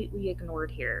completely ignored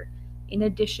here. In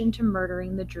addition to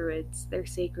murdering the Druids, their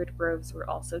sacred groves were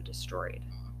also destroyed.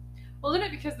 Well, isn't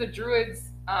it because the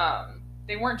Druids,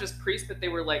 they weren't just priests, but they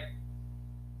were like,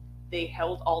 they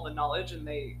held all the knowledge and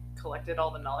they collected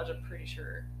all the knowledge, I'm pretty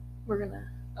sure. We're gonna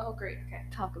great, okay.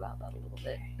 talk about that a little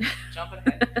bit. Jumping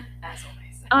ahead, as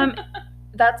always.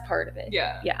 That's part of it.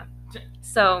 Yeah.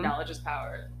 So knowledge is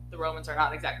power. The Romans are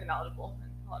not exactly knowledgeable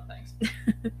in a lot of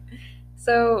things.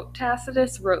 So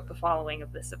Tacitus wrote the following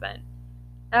of this event.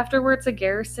 Afterwards, a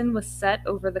garrison was set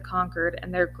over the conquered,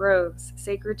 and their groves,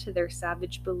 sacred to their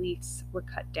savage beliefs, were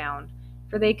cut down,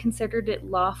 for they considered it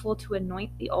lawful to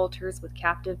anoint the altars with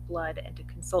captive blood and to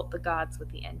consult the gods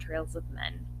with the entrails of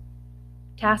men.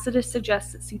 Tacitus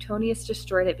suggests that Suetonius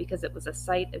destroyed it because it was a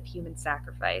site of human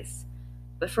sacrifice.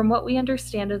 But from what we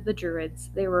understand of the Druids,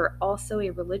 they were also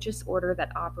a religious order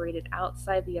that operated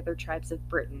outside the other tribes of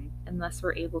Britain, and thus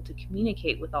were able to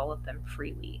communicate with all of them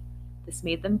freely. This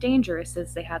made them dangerous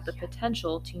as they had the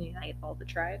potential to unite all the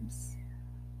tribes.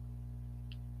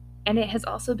 And it has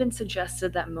also been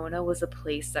suggested that Mona was a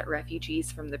place that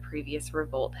refugees from the previous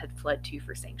revolt had fled to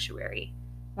for sanctuary.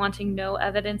 Wanting no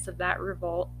evidence of that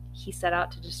revolt, he set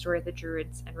out to destroy the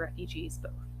Druids and refugees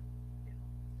both.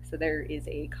 So there is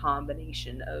a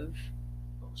combination of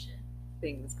bullshit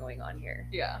things going on here.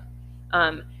 Yeah.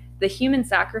 The human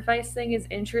sacrifice thing is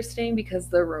interesting because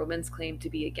the Romans claim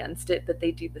to be against it, but they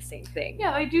do the same thing.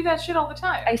 Yeah, they do that shit all the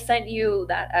time. I sent you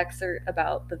that excerpt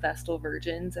about the Vestal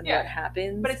Virgins and what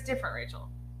happens. But it's different, Rachel.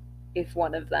 If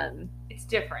one of them... It's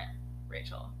different,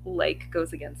 Rachel.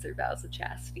 Goes against their vows of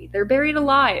chastity. They're buried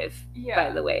alive, by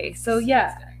the way. So,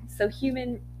 So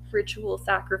human ritual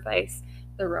sacrifice,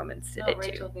 the Romans did it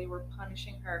Rachel, too. They were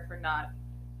punishing her for not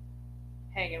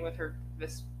hanging with her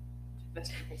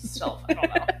vestigial self. I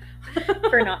don't know.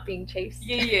 For not being chased.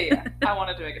 Yeah. I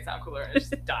wanted to make it sound cooler, and it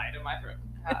just died in my throat.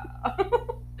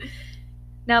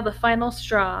 Now the final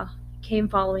straw came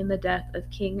following the death of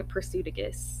King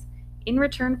Prasutagus. In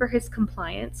return for his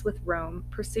compliance with Rome,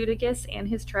 Prasutagus and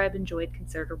his tribe enjoyed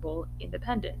considerable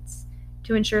independence.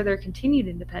 To ensure their continued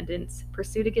independence,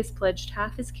 Prasutagus pledged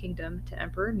half his kingdom to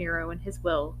Emperor Nero in his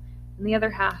will, and the other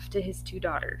half to his 2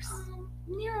 daughters.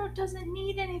 Nero doesn't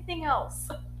need anything else.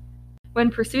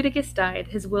 When Prasutagus died,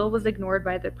 his will was ignored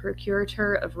by the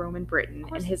procurator of Roman Britain,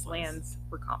 course and his it was. lands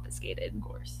were confiscated. Of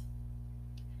course.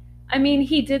 I mean,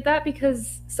 he did that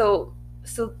because so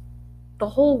the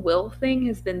whole will thing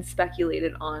has been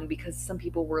speculated on because some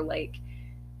people were like,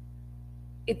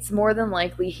 it's more than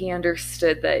likely he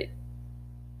understood that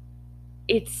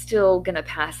it's still gonna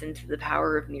pass into the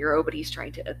power of Nero, but he's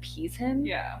trying to appease him.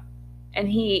 Yeah. And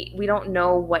we don't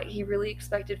know what he really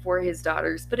expected for his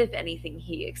daughters, but if anything,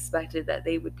 he expected that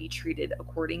they would be treated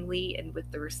accordingly and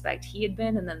with the respect he had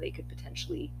been, and then they could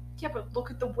potentially... Yeah, but look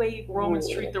at the way Romans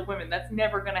treat their women. That's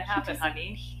never gonna happen,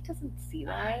 honey. He doesn't see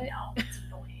that. I know, it's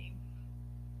annoying.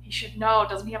 He should know.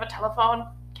 Doesn't he have a telephone?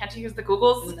 Can't he use the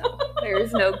Googles? No, there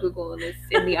is no Google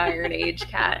in the Iron Age,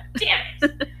 Cat.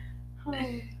 Damn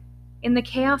it! In the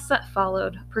chaos that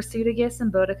followed, Prasutagus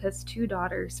and Boudica's 2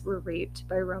 daughters were raped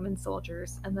by Roman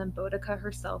soldiers, and then Boudica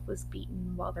herself was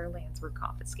beaten while their lands were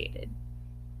confiscated.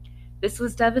 This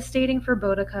was devastating for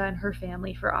Boudica and her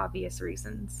family for obvious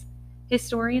reasons.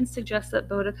 Historians suggest that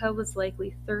Boudica was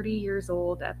likely 30 years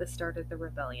old at the start of the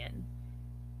rebellion.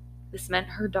 This meant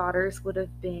her daughters would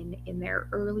have been in their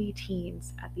early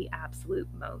teens at the absolute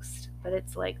most, but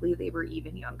it's likely they were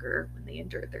even younger when they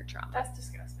endured their trauma. That's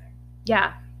disgusting.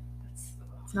 Yeah. That's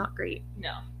It's not great.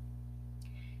 no.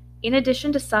 In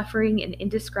addition to suffering an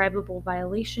indescribable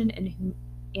violation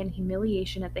and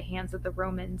humiliation at the hands of the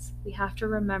Romans, we have to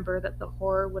remember that the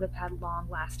horror would have had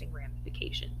long-lasting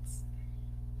ramifications.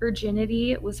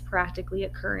 Virginity was practically a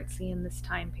currency in this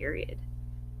time period.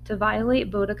 To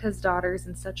violate Boudica's daughters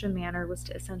in such a manner was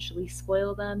to essentially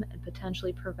spoil them and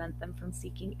potentially prevent them from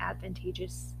seeking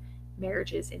advantageous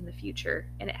marriages in the future,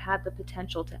 and it had the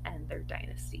potential to end their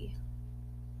dynasty.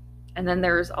 And then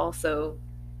there was also,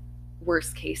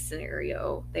 worst case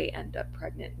scenario, they end up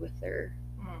pregnant with their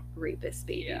rapist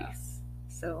babies. Yeah.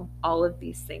 So all of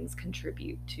these things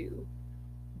contribute to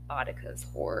Boudica's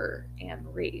horror and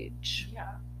rage.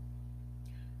 Yeah.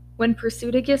 When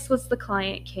Prasutagus was the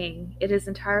client king, it is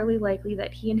entirely likely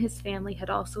that he and his family had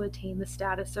also attained the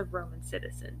status of Roman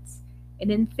citizens.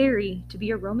 And in theory, to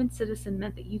be a Roman citizen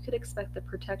meant that you could expect the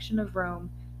protection of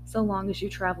Rome so long as you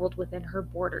traveled within her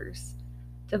borders.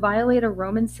 To violate a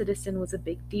Roman citizen was a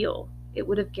big deal. It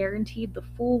would have guaranteed the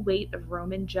full weight of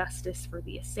Roman justice for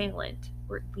the assailant,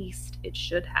 or at least it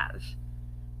should have.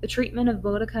 The treatment of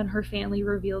Boudica and her family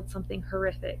revealed something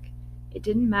horrific. It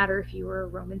didn't matter if you were a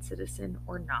Roman citizen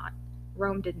or not.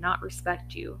 Rome did not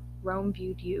respect you. Rome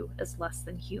viewed you as less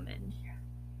than human.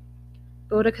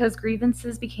 Boudica's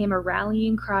grievances became a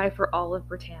rallying cry for all of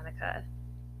Britannica.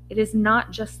 It is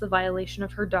not just the violation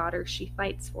of her daughters she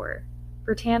fights for.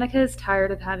 Britannica is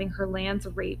tired of having her lands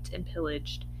raped and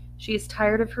pillaged. She is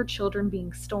tired of her children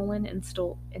being stolen and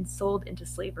sold into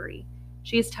slavery.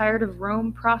 She is tired of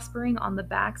Rome prospering on the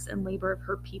backs and labor of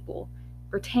her people.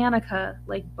 Britannica,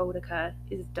 like Boudica,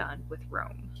 is done with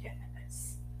Rome.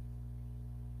 Yes.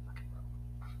 Fucking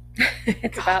Rome.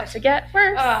 It's about to get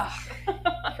worse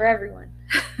for everyone.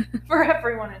 For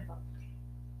everyone involved.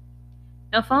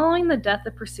 Now, following the death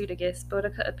of Prasutagus,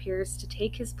 Boudica appears to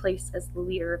take his place as the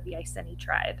leader of the Iceni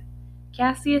tribe.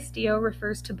 Cassius Dio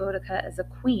refers to Boudica as a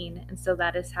queen, and so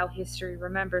that is how history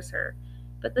remembers her,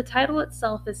 but the title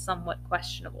itself is somewhat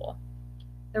questionable.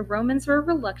 The Romans were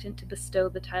reluctant to bestow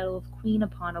the title of queen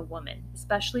upon a woman,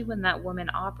 especially when that woman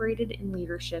operated in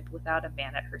leadership without a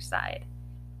man at her side.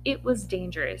 It was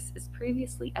dangerous, as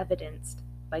previously evidenced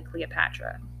by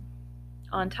Cleopatra.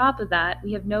 On top of that,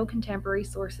 we have no contemporary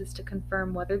sources to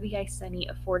confirm whether the Iceni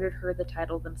afforded her the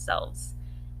title themselves,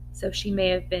 so she may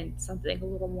have been something a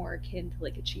little more akin to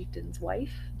like a chieftain's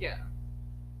wife. Yeah.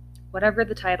 Whatever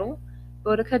the title,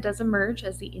 Boudica does emerge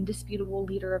as the indisputable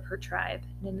leader of her tribe,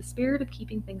 and in the spirit of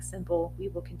keeping things simple, we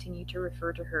will continue to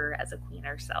refer to her as a queen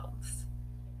ourselves.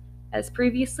 As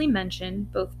previously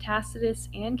mentioned, both Tacitus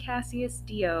and Cassius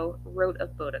Dio wrote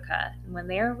of Boudica, and when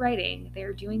they are writing, they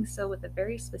are doing so with a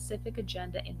very specific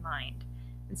agenda in mind,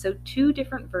 and so 2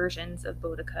 different versions of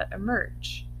Boudica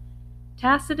emerge.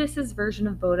 Tacitus's version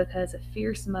of Boudica is a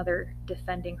fierce mother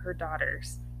defending her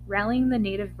daughters, rallying the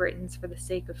native Britons for the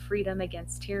sake of freedom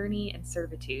against tyranny and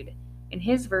servitude. In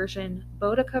his version,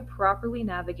 Boudica properly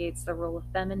navigates the role of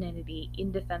femininity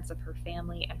in defense of her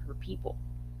family and her people.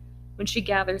 When she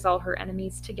gathers all her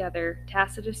enemies together,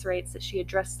 Tacitus writes that she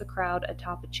addressed the crowd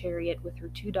atop a chariot with her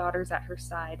 2 daughters at her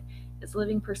side as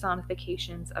living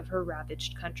personifications of her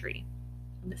ravaged country.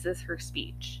 And this is her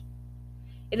speech.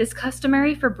 It is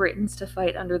customary for Britons to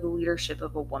fight under the leadership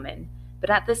of a woman, but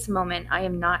at this moment I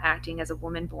am not acting as a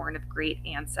woman born of great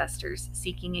ancestors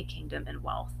seeking a kingdom and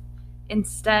wealth.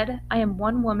 Instead, I am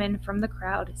one woman from the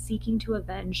crowd seeking to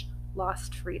avenge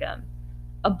lost freedom.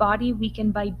 A body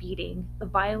weakened by beating, the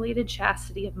violated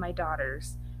chastity of my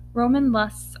daughters. Roman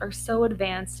lusts are so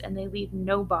advanced and they leave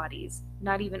no bodies,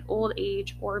 not even old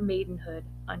age or maidenhood,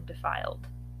 undefiled.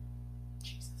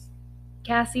 Jesus.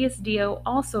 Cassius Dio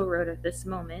also wrote at this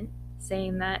moment,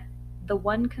 saying that the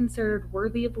one considered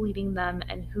worthy of leading them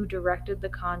and who directed the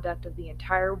conduct of the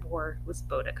entire war was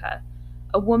Boudica,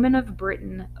 a woman of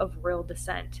Britain of royal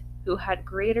descent, who had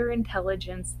greater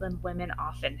intelligence than women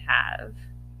often have.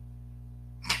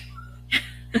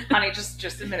 Honey, just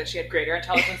admit it. She had greater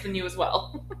intelligence than you as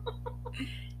well.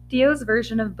 Dio's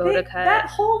version of Boudica. That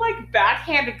whole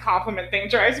backhanded compliment thing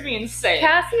drives me insane.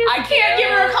 Cassius I can't give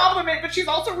her a compliment, but she's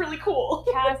also really cool.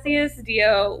 Cassius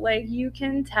Dio, you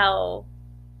can tell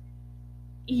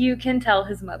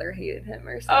his mother hated him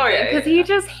or something. Oh yeah, because he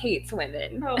just hates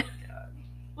women. Oh my god.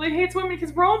 Well, he hates women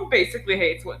because Rome basically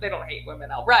hates women. They don't hate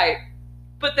women outright,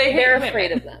 but they're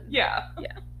afraid of them. Yeah.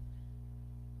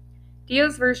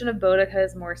 Dio's version of Boudica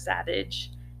is more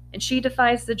savage, and she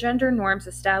defies the gender norms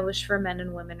established for men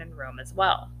and women in Rome as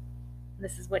well.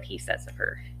 This is what he says of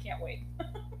her. Can't wait.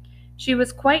 She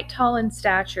was quite tall in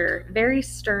stature, very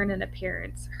stern in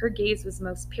appearance. Her gaze was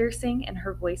most piercing, and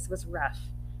her voice was rough.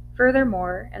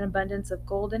 Furthermore, an abundance of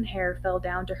golden hair fell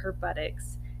down to her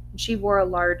buttocks, and she wore a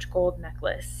large gold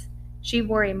necklace. She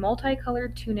wore a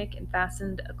multicolored tunic and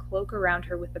fastened a cloak around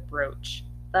her with a brooch.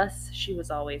 Thus, she was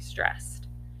always dressed.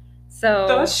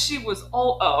 Thus she was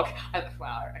all. Oh, okay. I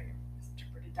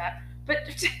misinterpreted that. But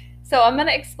so I'm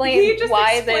gonna explain he just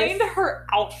why explained her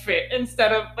outfit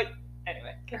instead of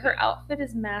anyway. Her outfit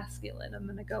is masculine. I'm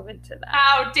gonna go into that.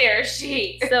 How dare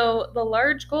she? So the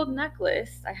large gold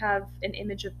necklace. I have an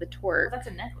image of the torque. Oh, that's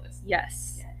a necklace.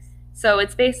 Yes. So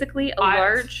it's basically a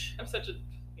large. I'm such a.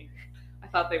 I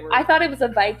thought they were. I thought it was a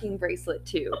Viking bracelet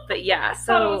too, but yeah.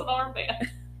 So I thought it was an armband.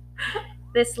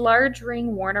 This large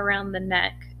ring worn around the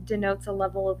neck denotes a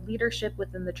level of leadership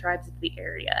within the tribes of the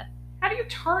area. How do you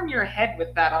turn your head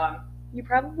with that on? You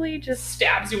probably just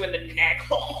stabs you in the neck.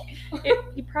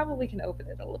 You probably can open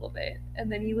it a little bit, and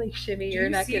then you shimmy your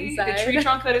neck inside. The tree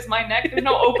trunk that is my neck. There's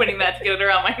no opening that to get it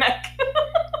around my neck.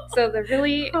 So the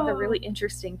really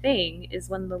interesting thing is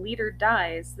when the leader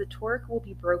dies, the torque will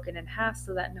be broken in half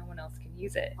so that no one else can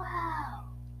use it. Wow.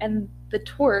 And the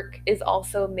torque is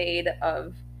also made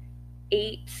of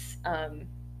 8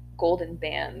 golden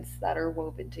bands that are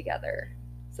woven together.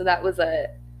 So that was a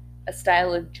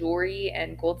style of jewelry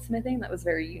and goldsmithing that was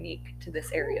very unique to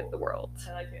this area of the world.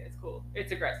 I like it. It's cool.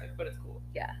 It's aggressive, but it's cool.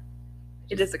 Yeah.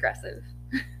 It is aggressive.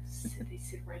 They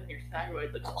sit right on your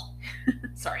thyroid.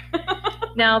 Sorry.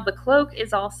 Now, the cloak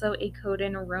is also a code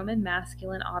in Roman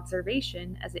masculine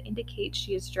observation as it indicates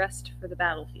she is dressed for the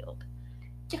battlefield.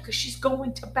 Yeah, because she's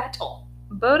going to battle.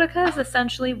 Boudica is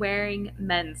essentially wearing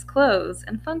men's clothes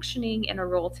and functioning in a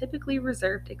role typically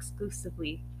reserved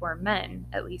exclusively for men,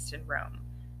 at least in Rome.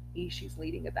 She's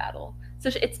leading a battle. So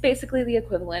it's basically the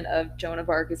equivalent of Joan of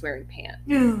Arc is wearing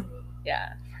pants.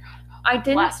 Yeah. I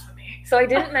didn't. Blasphemy. So I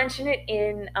didn't mention it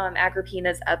in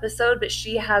Agrippina's episode, but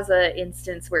she has an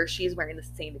instance where she's wearing the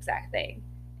same exact thing.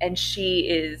 And she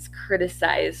is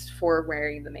criticized for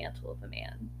wearing the mantle of a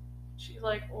man. She's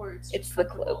like, it's the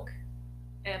cloak.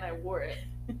 And I wore it.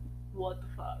 What the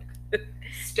fuck?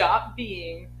 Stop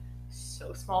being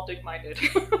so small dick-minded.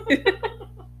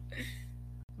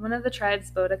 One of the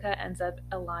tribes Boudica ends up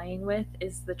allying with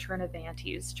is the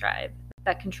Trinovantes tribe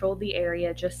that controlled the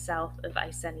area just south of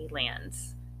Iceni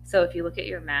lands. So if you look at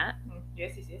your map,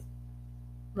 yes.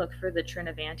 Look for the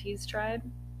Trinovantes tribe.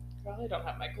 Probably don't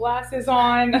have my glasses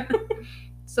on.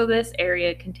 So this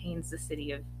area contains the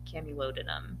city of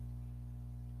Camulodunum.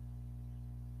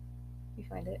 You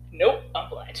find it? Nope, I'm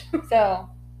blind. So.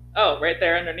 Oh, right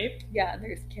there underneath? Yeah,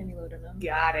 there's Camulodunum.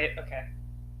 Got it. Okay.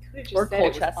 Or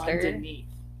Colchester. Underneath.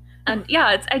 And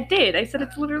yeah, I did. I said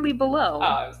it's literally below. Oh,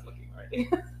 I was looking already.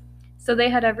 So they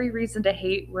had every reason to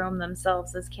hate Rome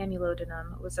themselves, as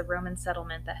Camulodunum was a Roman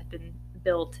settlement that had been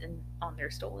built on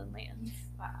their stolen lands.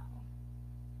 Wow.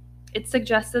 It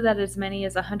suggested that as many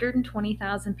as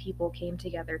 120,000 people came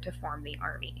together to form the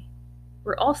army.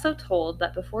 We're also told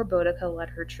that before Boudica led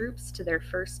her troops to their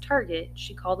first target,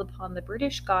 she called upon the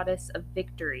British goddess of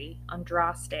victory,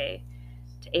 Andraste,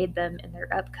 to aid them in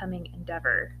their upcoming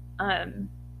endeavor.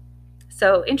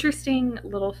 So, interesting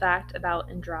little fact about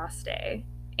Andraste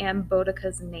and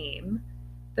Boudica's name.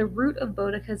 The root of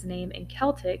Boudica's name in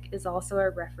Celtic is also a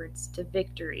reference to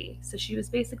victory. So she was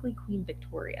basically Queen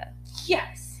Victoria.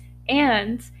 Yes.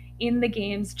 And in the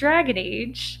game's Dragon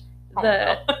Age,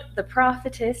 the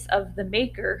prophetess of the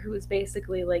Maker, who is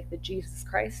basically like the Jesus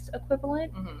Christ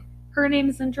equivalent, her name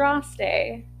is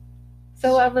Andraste.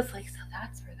 So I was like, so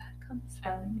that's where that comes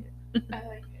from. I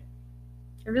like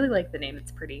it. I really like the name.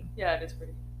 It's pretty. Yeah, it is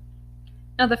pretty.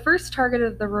 Now, the first target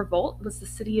of the revolt was the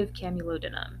city of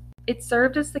Camulodunum. It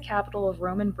served as the capital of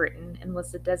Roman Britain and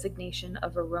was the designation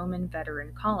of a Roman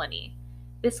veteran colony.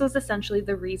 This was essentially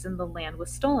the reason the land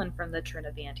was stolen from the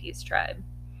Trinovantes tribe.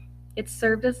 It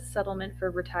served as a settlement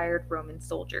for retired Roman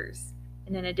soldiers,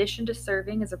 and in addition to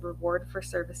serving as a reward for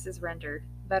services rendered,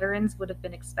 veterans would have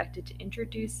been expected to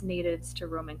introduce natives to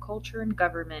Roman culture and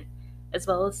government, as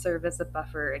well as serve as a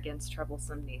buffer against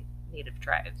troublesome native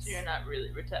tribes. So you're not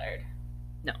really retired?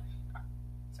 No.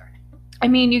 Sorry. I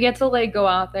mean, you get to like go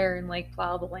out there and like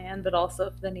plow the land, but also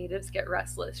if the natives get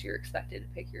restless, you're expected to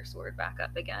pick your sword back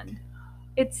up again.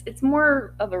 It's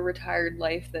more of a retired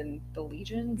life than the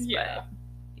legions. Yeah. But,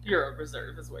 you're a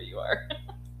reserve is what you are.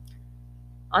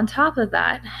 On top of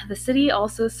that, the city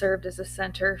also served as a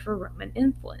center for Roman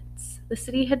influence. The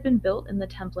city had been built in the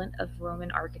template of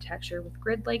Roman architecture with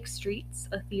grid-like streets,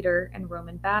 a theater, and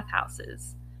Roman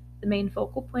bathhouses. The main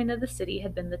focal point of the city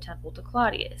had been the temple to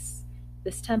Claudius.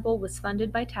 This temple was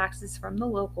funded by taxes from the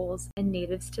locals, and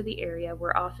natives to the area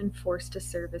were often forced to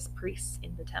serve as priests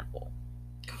in the temple.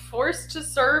 Forced to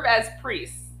serve as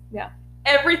priests? Yeah.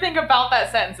 Everything about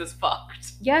that sentence is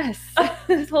fucked. Yes,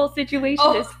 this whole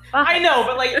situation is fucked. I know,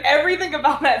 but like everything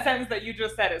about that sentence that you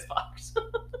just said is fucked.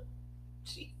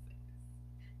 Jesus.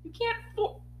 You can't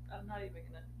I'm not even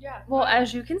gonna. Yeah. Well,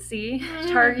 as you can see,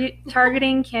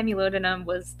 targeting Camulodunum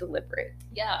was deliberate.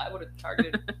 Yeah, I would have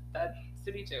targeted that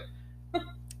city too.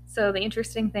 So the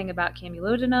interesting thing about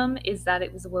Camulodunum is that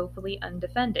it was woefully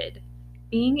undefended.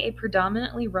 Being a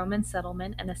predominantly Roman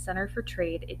settlement and a center for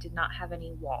trade, it did not have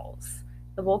any walls.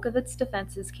 The bulk of its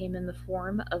defenses came in the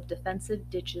form of defensive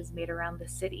ditches made around the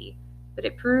city, but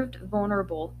it proved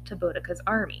vulnerable to Boudica's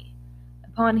army.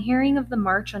 Upon hearing of the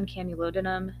march on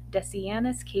Camulodunum,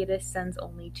 Decianus Catus sends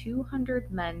only 200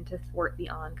 men to thwart the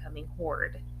oncoming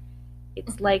horde.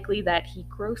 It's likely that he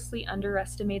grossly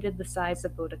underestimated the size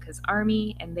of Boudica's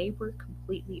army, and they were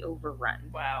completely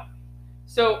overrun. Wow.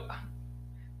 So,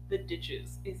 the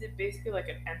ditches, is it basically like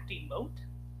an empty moat?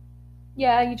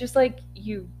 Yeah, you just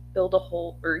you build a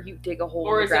hole, or you dig a hole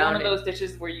or in the ground. Or is it one of those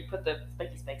ditches where you put the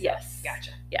spiky spikes Yes. up?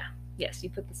 Gotcha. Yeah. Yes, you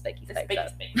put the spiky spikes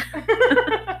up.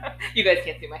 You guys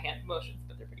can't see my hand motions,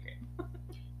 but they're pretty great.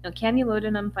 Now,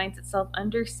 Camulodunum finds itself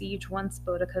under siege once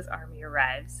Boudica's army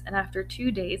arrives, and after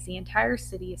 2 days, the entire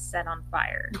city is set on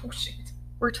fire. Oh, shit.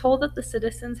 We're told that the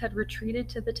citizens had retreated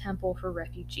to the temple for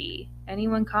refuge.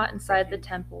 Anyone caught inside the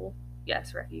temple...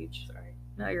 Yes, refuge. Sorry.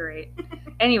 No, you're right.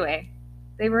 Anyway,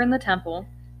 they were in the temple.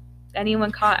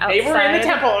 Anyone caught outside... They were in the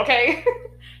temple, okay?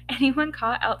 Anyone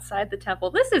caught outside the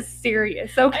temple... This is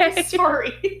serious, okay? I'm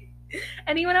sorry.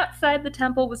 Anyone outside the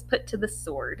temple was put to the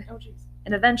sword. Oh, jeez.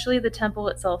 And eventually the temple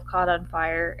itself caught on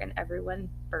fire and everyone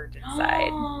burned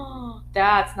inside.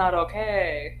 That's not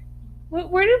okay. What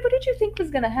did you think was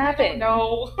going to happen?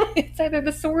 No. It's either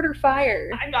the sword or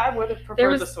fire. I would have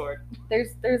preferred the sword.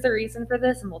 There's a reason for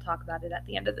this, and we'll talk about it at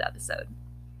the end of the episode.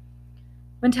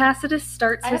 When Tacitus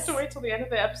starts I have to wait till the end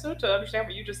of the episode to understand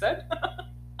what you just said.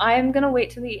 I'm going to wait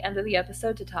till the end of the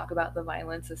episode to talk about the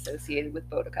violence associated with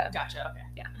Boudica. Gotcha, okay.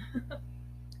 Yeah.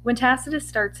 When Tacitus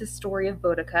starts his story of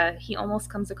Boudica, he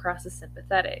almost comes across as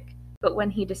sympathetic. But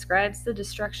when he describes the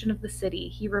destruction of the city,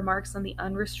 he remarks on the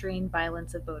unrestrained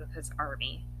violence of Boudica's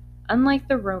army. Unlike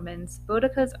the Romans,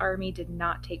 Boudica's army did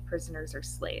not take prisoners or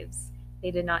slaves.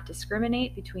 They did not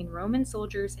discriminate between Roman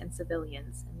soldiers and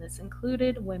civilians, and this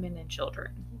included women and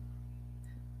children.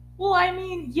 Well, I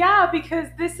mean, yeah, because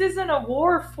this isn't a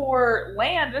war for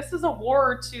land. This is a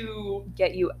war to...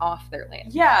 get you off their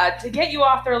land. Yeah, to get you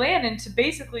off their land and to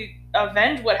basically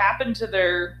avenge what happened to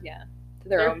their... Yeah, to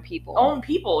their own people. Own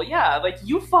people, yeah. Like,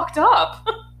 you fucked up.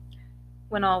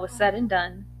 When all was said and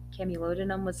done,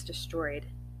 Camulodunum was destroyed.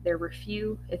 There were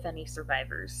few, if any,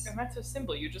 survivors. And that's so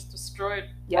simple. You just destroyed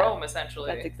Rome,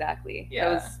 essentially. That's exactly. Yeah.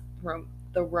 That was Rome.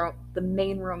 The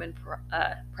main Roman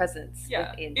presence.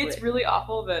 Yeah, it's really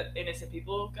awful that innocent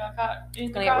people got caught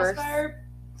in the crossfire.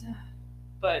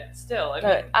 but still,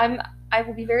 But I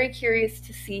will be very curious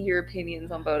to see your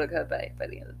opinions on Boudica by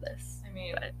the end of this. I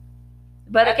mean,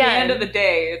 but at again, the end of the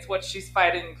day, it's what she's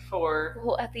fighting for.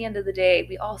 Well, at the end of the day,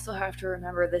 we also have to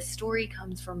remember this story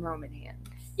comes from Roman hands.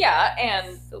 Yeah,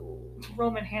 and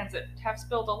Roman hands that have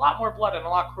spilled a lot more blood in a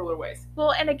lot crueler ways.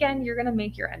 Well, and again, you're gonna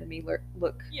make your enemy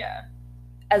look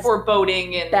as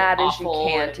foreboding and bad as you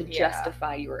can and, to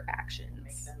justify your actions.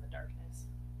 Make them the darkness.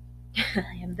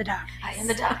 I am the darkness. I am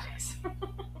the darkness.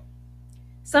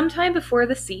 Sometime before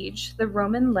the siege, the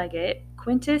Roman legate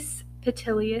Quintus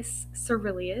Petilius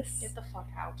Cerilius Get the fuck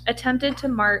out. attempted to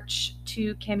march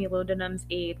to Camulodunum's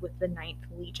aid with the 9th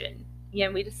Legion.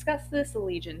 Again, we discussed this, the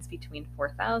legions between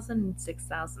 4,000 and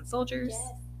 6,000 soldiers.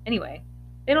 Yes. Anyway,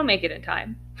 they don't make it in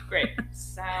time. Great.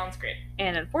 Sounds great.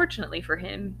 And unfortunately for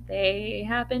him, they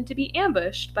happened to be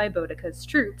ambushed by Boudica's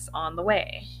troops on the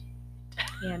way.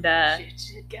 And,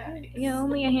 shit, guys.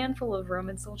 only a handful of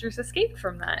Roman soldiers escaped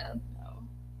from that. No.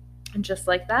 And just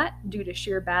like that, due to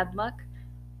sheer bad luck,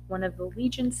 one of the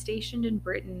legions stationed in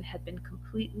Britain had been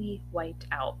completely wiped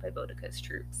out by Boudica's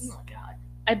troops. Oh my god.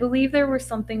 I believe there were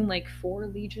something like 4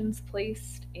 legions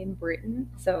placed in Britain,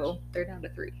 so they're down to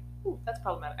 3. Ooh, that's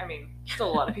problematic. I mean,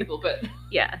 still a lot of people, but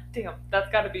Yeah. damn, that's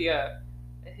got to be a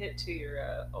hit to your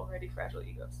already fragile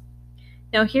egos.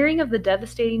 Now, hearing of the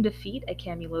devastating defeat at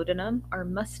Camulodunum, our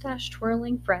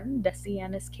mustache-twirling friend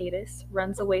Decianus Catus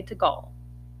runs away to Gaul.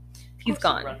 He's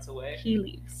gone. He runs away. He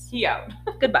leaves. He out.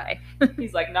 Goodbye.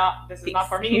 He's like, nah, this is not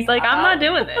for me. He's like, I'm out. not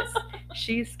doing this.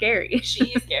 She's scary.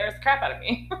 She scares the crap out of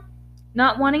me.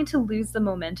 Not wanting to lose the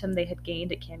momentum they had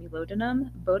gained at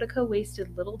Camulodunum, Boudica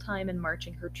wasted little time in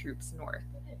marching her troops north.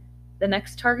 The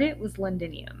next target was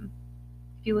Londinium.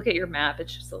 If you look at your map,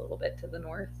 it's just a little bit to the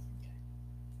north.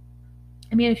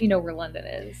 I mean, if you know where London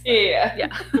is. Yeah.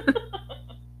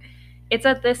 It's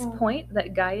at this point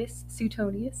that Gaius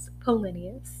Suetonius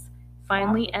Polinius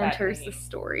finally enters the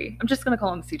story. I'm just going to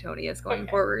call him Suetonius going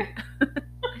forward.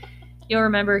 You'll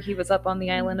remember he was up on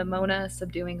the island of Mona,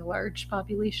 subduing a large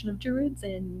population of Druids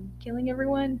and killing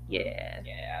everyone. Yeah,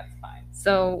 that's fine.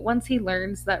 So once he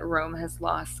learns that Rome has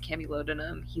lost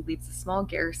Camulodunum, he leaves a small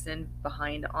garrison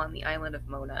behind on the island of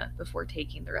Mona before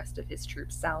taking the rest of his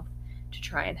troops south to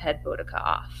try and head Boudica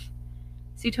off.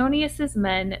 Suetonius's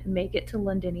men make it to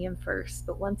Londinium first,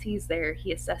 but once he's there,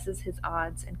 he assesses his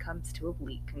odds and comes to a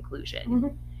bleak conclusion.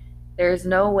 Mm-hmm. There is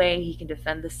no way he can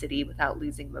defend the city without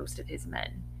losing most of his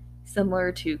men.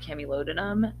 Similar to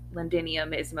Camulodunum,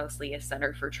 Londinium is mostly a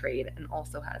center for trade and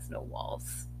also has no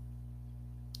walls.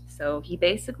 So he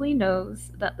basically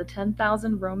knows that the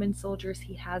 10,000 Roman soldiers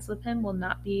he has with him will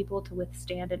not be able to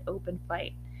withstand an open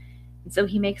fight. And so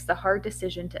he makes the hard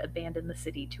decision to abandon the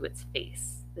city to its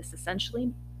face. This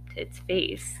essentially, to its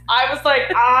face. I was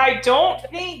like, I don't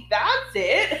think that's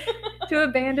it. To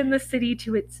abandon the city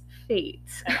to its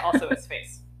fate. And also its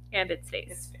face. And its face.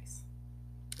 Its face.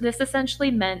 This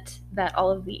essentially meant that all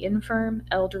of the infirm,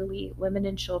 elderly, women,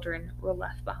 and children were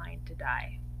left behind to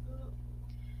die.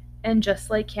 And just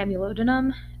like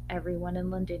Camulodunum, everyone in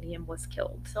Londinium was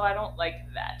killed. So I don't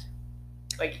like that.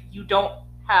 Like, you don't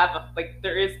have,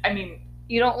 there is, I mean...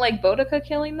 You don't like Boudica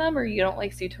killing them, or you don't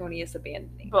like Suetonius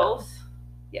abandoning both? them?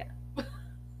 Yeah.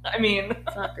 I mean...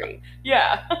 It's not great.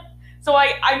 Yeah. So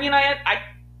I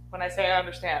when I say I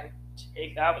understand,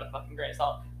 take that with a fucking grain of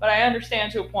salt. But I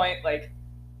understand to a point,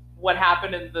 what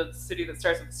happened in the city that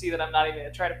starts with a C that I'm not even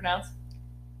going to try to pronounce.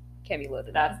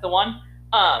 Camulodunum. That's the one.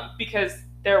 Because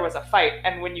there was a fight,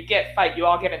 and when you get fight, you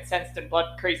all get incensed and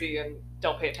blood crazy and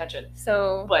don't pay attention.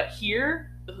 So... But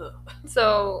here... Ugh.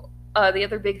 So, the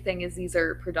other big thing is these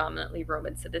are predominantly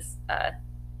Roman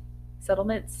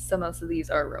settlements, so most of these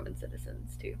are Roman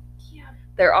citizens, too. Yeah.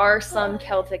 There are some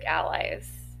Celtic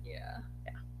allies. Yeah.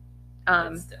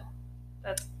 But still,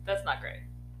 that's not great.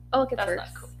 Oh, look, it's That's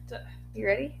first. not cool. You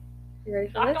ready? You ready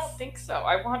for I this? don't think so.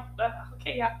 I want...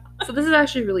 okay, yeah. So this is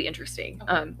actually really interesting.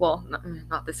 Okay. Well,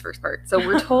 not this first part. So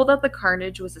we're told that the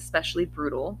carnage was especially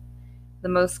brutal. The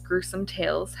most gruesome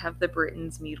tales have the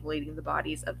Britons mutilating the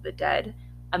bodies of the dead.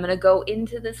 I'm going to go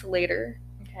into this later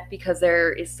because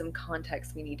there is some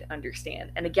context we need to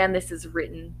understand. And again, this is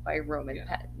written by Roman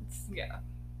pens. Yeah.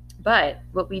 But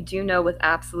what we do know with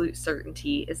absolute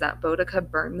certainty is that Boudica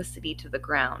burned the city to the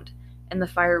ground, and the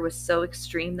fire was so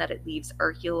extreme that it leaves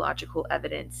archaeological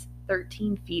evidence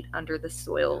 13 feet under the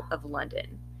soil of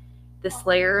London. This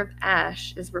layer of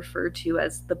ash is referred to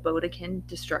as the Boudican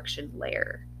destruction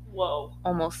layer. Whoa.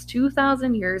 Almost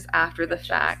 2,000 years after the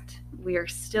fact, we are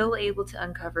still able to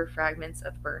uncover fragments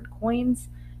of burned coins,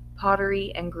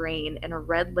 pottery, and grain in a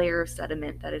red layer of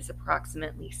sediment that is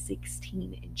approximately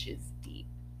 16 inches deep.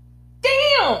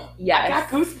 Damn! Yes. I got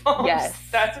goosebumps. Yes.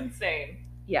 That's insane.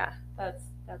 Yeah, That's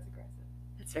aggressive.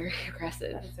 it's very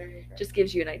aggressive. That is very aggressive. Just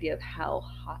gives you an idea of how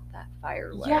hot that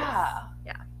fire was. Yeah.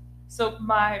 Yeah. So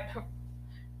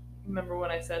remember when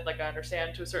I said, like, I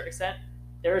understand to a certain extent?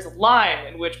 There is a line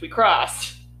in which we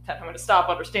crossed that I'm going to stop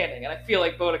understanding, and I feel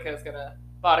like Boudica is gonna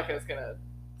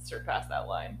surpass that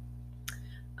line.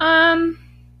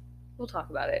 We'll talk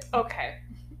about it. Okay.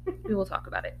 We will talk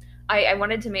about it. I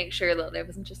wanted to make sure that it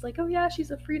wasn't just like, oh yeah,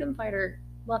 she's a freedom fighter.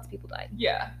 Lots of people died.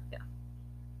 Yeah.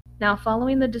 Now,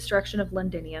 following the destruction of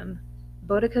Londinium,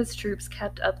 Boudica's troops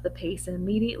kept up the pace and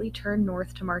immediately turned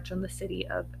north to march on the city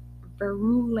of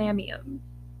Verulamium.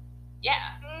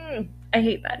 Yeah. I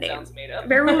hate that name. Sounds made up.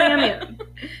 Verulamium.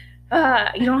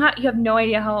 You have no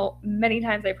idea how many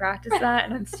times I practiced that,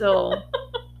 and I'm still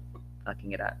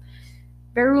fucking it up.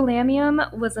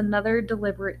 Verulamium was another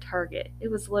deliberate target. It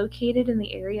was located in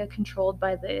the area controlled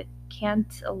by the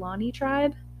Cantillani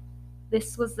tribe.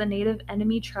 This was the native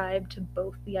enemy tribe to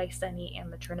both the Iceni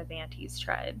and the Trinovantes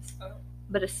tribes,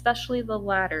 but especially the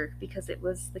latter because it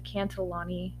was the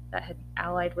Cantillani that had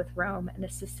allied with Rome and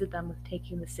assisted them with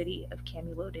taking the city of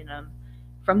Camulodunum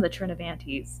from the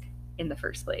Trinovantes in the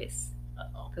first place.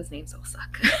 Uh-oh. Those names all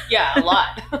suck. Yeah, a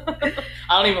lot. I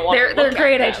don't even want to look They're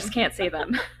great, at I them. just can't say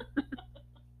them.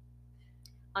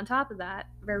 On top of that,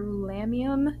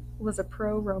 Verulamium was a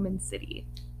pro-Roman city.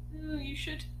 Ooh, you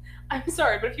should. I'm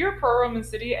sorry, but if you're a pro-Roman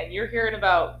city and you're hearing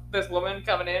about this woman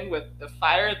coming in with the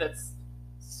fire that's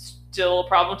still a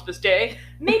problem to this day,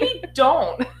 maybe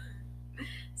don't.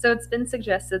 So it's been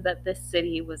suggested that this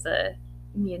city was a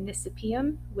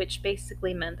municipium, which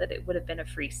basically meant that it would have been a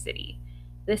free city.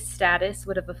 This status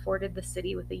would have afforded the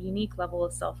city with a unique level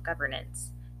of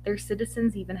self-governance. Their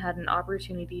citizens even had an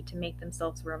opportunity to make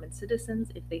themselves Roman citizens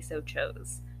if they so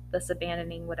chose, thus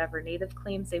abandoning whatever native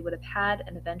claims they would have had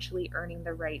and eventually earning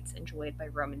the rights enjoyed by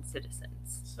Roman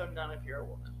citizens. So none of you are a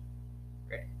woman.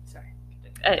 Great. Sorry.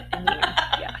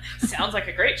 Yeah. Sounds like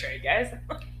a great trade, guys.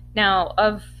 Now,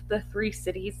 of the 3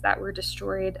 cities that were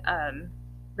destroyed,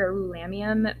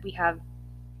 Verulamium, we have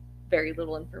very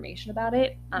little information about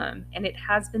it, and it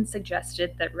has been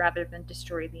suggested that rather than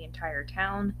destroy the entire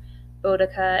town,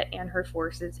 Boudica and her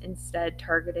forces instead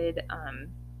targeted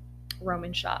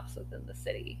Roman shops within the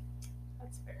city.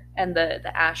 That's fair. And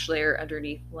the ash layer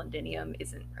underneath Londinium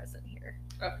isn't present here.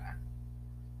 Okay.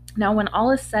 Now, when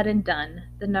all is said and done,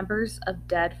 the numbers of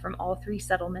dead from all 3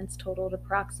 settlements totaled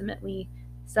approximately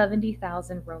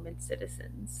 70,000 Roman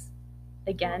citizens.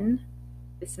 Again,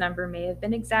 this number may have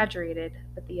been exaggerated,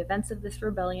 but the events of this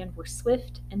rebellion were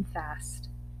swift and fast,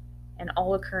 and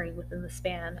all occurring within the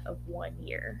span of 1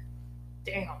 year.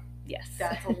 Damn. Yes.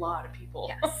 That's a lot of people.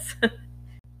 Yes.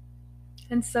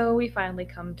 And so we finally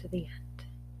come to the end.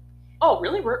 Oh,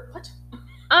 really? What?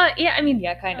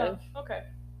 Yeah, kind of. Okay.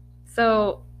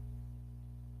 So,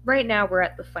 right now we're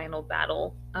at the final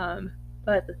battle.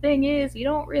 But the thing is, we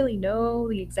don't really know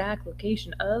the exact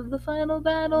location of the final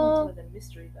battle. It's one of the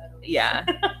mystery battles. Yeah.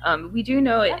 We do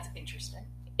know That's interesting.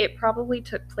 it probably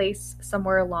took place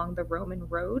somewhere along the Roman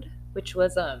road, which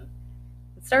was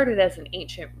it started as an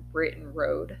ancient Britain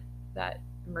road that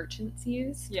merchants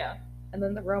used. Yeah. And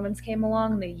then the Romans came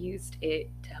along and they used it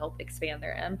to help expand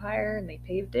their empire and they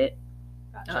paved it.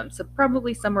 Gotcha. So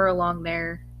probably somewhere along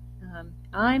there.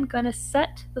 I'm gonna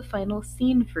set the final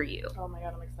scene for you. Oh my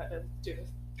god, I'm excited. Let's do this.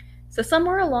 So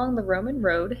somewhere along the Roman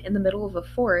road, in the middle of a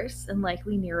forest and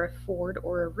likely near a ford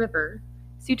or a river,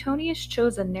 Suetonius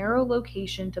chose a narrow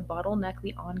location to bottleneck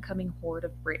the oncoming horde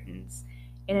of Britons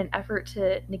in an effort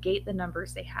to negate the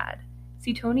numbers they had.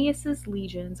 Suetonius's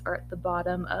legions are at the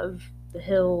bottom of the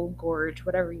hill, gorge,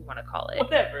 whatever you want to call it.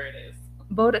 Whatever it is.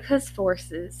 Boudica's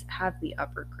forces have the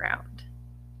upper ground.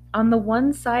 On the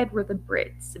one side were the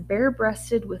Brits,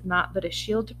 bare-breasted with naught but a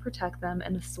shield to protect them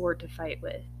and a sword to fight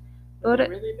with. Are they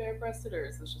really bare-breasted, or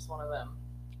is this just one of them?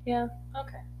 Yeah.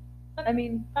 Okay. I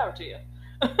mean, Power to you.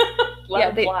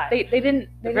 yeah, they didn't.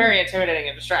 They're very intimidating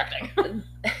and distracting.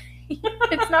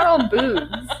 It's not all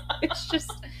boobs.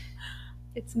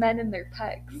 It's men and their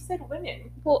pecs. You said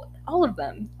women. Well, all of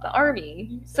them. The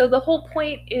army. So the whole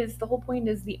point is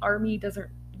the army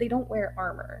they don't wear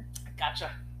armor.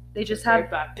 Gotcha. They just They're have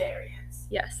barbarians.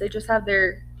 Yes, they just have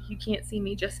their. You can't see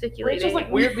me gesticulating. Rachel's like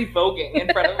weirdly voguing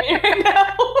in front of me right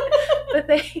now. But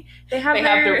they have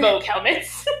their Vogue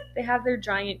helmets. They have their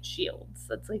giant shields.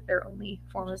 That's like their only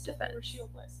form of Just if they were defense.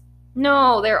 shieldless.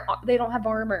 No, they don't have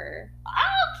armor,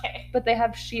 Okay. but they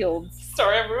have shields.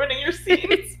 Sorry, I'm ruining your scene.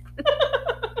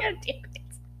 God damn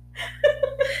it.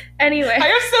 Anyway, I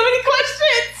have so many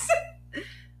questions.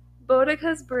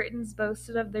 Boudica's Britons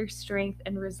boasted of their strength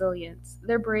and resilience.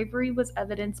 Their bravery was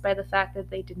evidenced by the fact that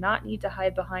they did not need to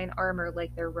hide behind armor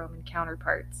like their Roman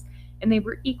counterparts. and they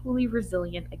were equally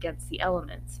resilient against the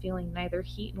elements, feeling neither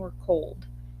heat nor cold.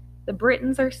 The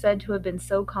Britons are said to have been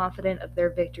so confident of their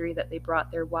victory that they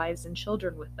brought their wives and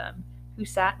children with them, who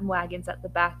sat in wagons at the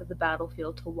back of the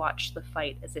battlefield to watch the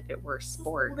fight as if it were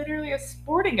sport. Literally a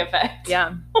sporting event.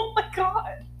 Yeah. Oh my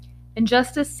god. And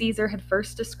just as Caesar had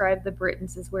first described the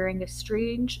Britons as wearing a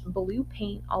strange blue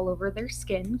paint all over their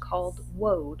skin called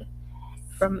woad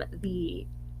from the,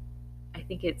 I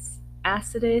think it's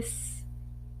Acidus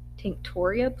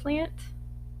tinctoria plant.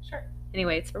 Sure.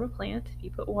 Anyway, it's from a plant. If you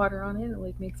put water on it,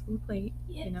 it makes blue paint.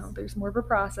 Yes. You know, there's more of a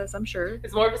process, I'm sure.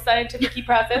 It's more of a scientific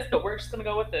process, but we're just gonna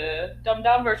go with the dumbed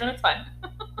down version. It's fine.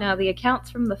 Now, the accounts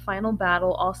from the final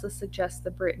battle also suggest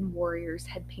the Briton warriors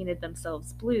had painted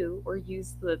themselves blue or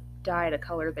used the dye to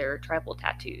color their tribal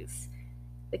tattoos.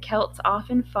 The Celts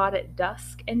often fought at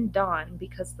dusk and dawn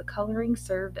because the coloring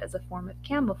served as a form of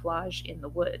camouflage in the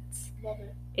woods. Love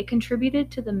it. It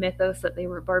contributed to the mythos that they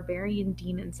were barbarian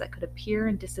demons that could appear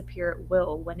and disappear at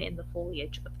will when in the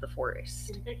foliage of the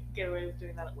forest. You can get away with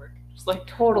doing that at work. Just like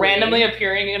Totally. randomly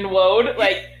appearing in woad,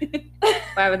 like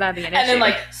Why would that be an issue? and then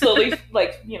like slowly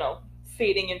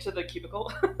fading into the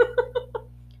cubicle.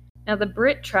 Now, the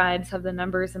Brit tribes have the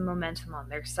numbers and momentum on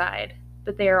their side,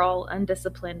 but they are all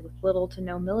undisciplined with little to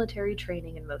no military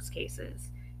training in most cases.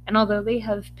 And although they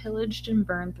have pillaged and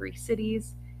burned 3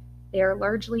 cities, they are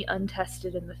largely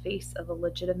untested in the face of a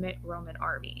legitimate Roman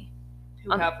army.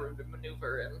 Who have room to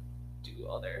maneuver and do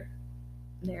all their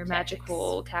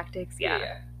magical tactics, yeah.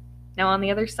 Yeah. Now, on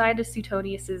the other side is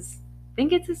Suetonius's, I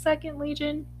think it's his second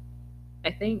legion.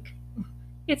 I think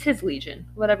it's his legion,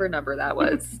 whatever number that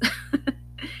was.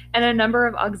 And a number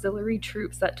of auxiliary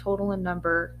troops that total in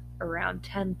number around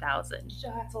 10,000.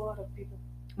 That's a lot of people.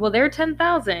 Well, they're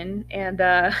 10,000, and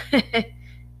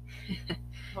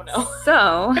Oh no.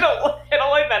 So I don't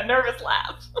like that nervous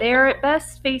laugh. they are at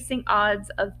best facing odds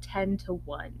of 10 to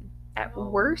 1. At Oh.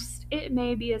 worst, it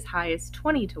may be as high as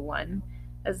 20 to 1,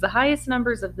 as the highest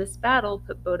numbers of this battle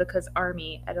put Boudicca's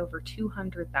army at over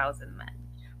 200,000 men.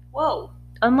 Whoa.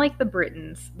 Unlike the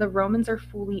Britons, the Romans are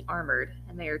fully armored,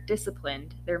 and they are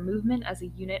disciplined, their movement as a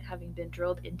unit having been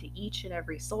drilled into each and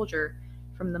every soldier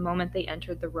from the moment they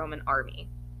entered the Roman army.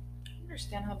 I don't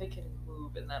understand how they can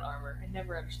move in that armor. I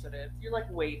never understood it. You're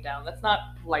like weighed down. That's not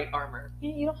light armor.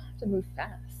 Yeah, you don't have to move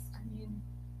fast. I mean,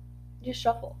 Just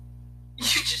shuffle. you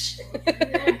just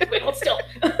wait, hold still.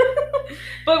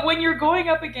 But when you're going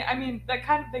up again, I mean, they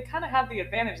kind of have the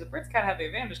advantage. The Brits kind of have the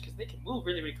advantage because they can move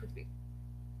really, really quickly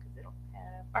because they don't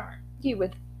have armor. You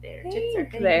would Their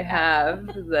think they have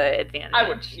the advantage. I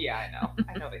would. Yeah, I know.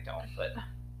 I know they don't, but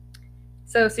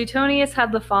So Suetonius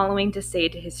had the following to say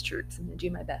to his troops. I'm going to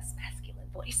do my best masculine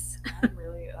voice. I'm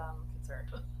really concerned.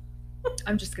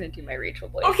 I'm just going to do my Rachel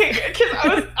voice. Okay,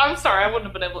 because I'm sorry, I wouldn't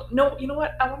have been able. No, you know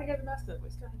what? I want to get the masculine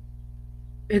voice. Go ahead.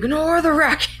 Ignore the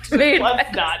racket made Let's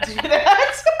by- not do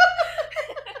that.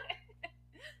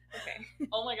 Okay.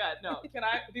 Oh my god, no. Can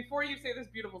I, before you say this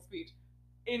beautiful speech,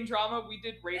 in drama we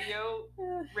did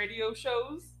radio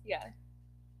shows. Yeah.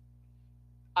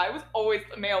 I was always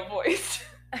the male voice.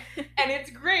 And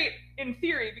it's great in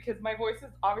theory because my voice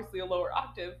is obviously a lower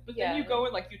octave, but then you go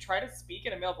and like you try to speak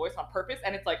in a male voice on purpose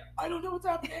and it's like, I don't know what's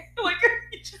happening. Like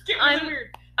you just get really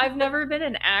weird. I've never been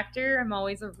an actor. I'm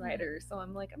always a writer, so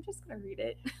I'm like, I'm just going to read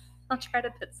it. I'll try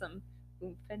to put some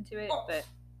oomph into it, but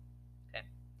okay.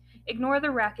 Ignore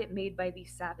the racket made by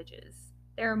these savages.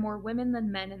 There are more women than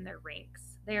men in their ranks.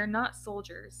 They are not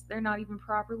soldiers. They're not even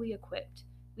properly equipped.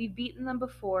 We've beaten them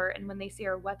before, and when they see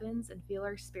our weapons and feel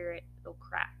our spirit, they'll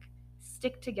crack.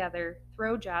 Stick together,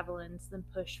 throw javelins, then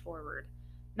push forward.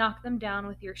 Knock them down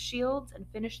with your shields and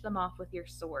finish them off with your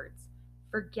swords.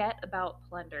 Forget about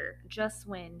plunder. Just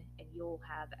win, and you'll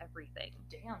have everything.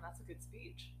 Damn, that's a good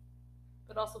speech.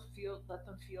 But also let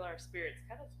them feel our spirits.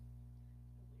 Kind of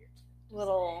weird.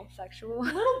 Little sexual. A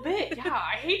little bit, yeah.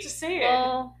 I hate to say it.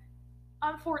 Well,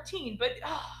 I'm 14, but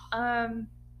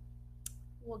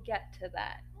we'll get to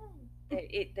that.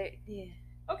 Yeah.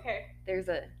 Okay. There's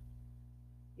a.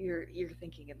 You're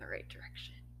thinking in the right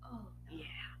direction. Oh no.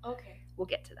 Yeah. Okay. We'll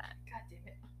get to that. God damn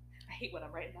it. I hate when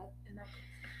I'm writing that in that.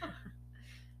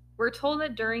 We're told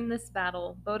that during this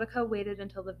battle, Boudica waited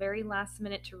until the very last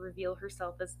minute to reveal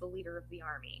herself as the leader of the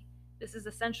army. This is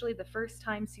essentially the first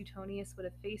time Suetonius would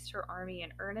have faced her army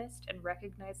in earnest and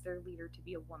recognized their leader to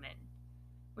be a woman.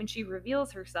 When she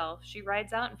reveals herself, she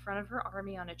rides out in front of her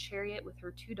army on a chariot with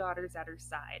her 2 daughters at her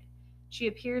side. She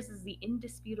appears as the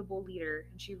indisputable leader,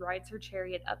 and she rides her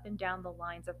chariot up and down the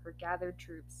lines of her gathered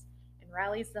troops and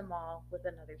rallies them all with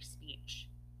another speech.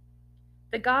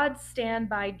 The gods stand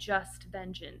by just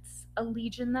vengeance. A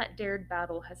legion that dared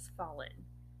battle has fallen.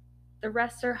 The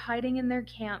rest are hiding in their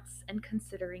camps and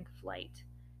considering flight.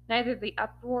 Neither the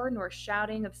uproar nor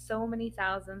shouting of so many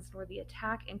thousands nor the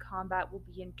attack and combat will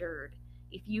be endured.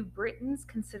 If you Britons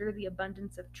consider the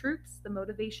abundance of troops the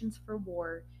motivations for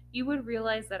war, you would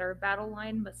realize that our battle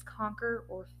line must conquer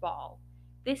or fall.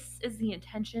 This is the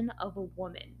intention of a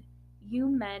woman. You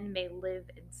men may live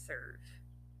and serve.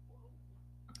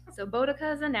 So Boudica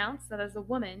has announced that as a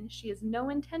woman, she has no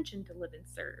intention to live and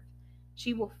serve.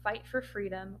 She will fight for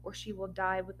freedom, or she will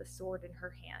die with a sword in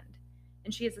her hand.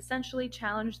 And she has essentially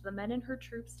challenged the men in her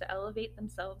troops to elevate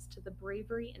themselves to the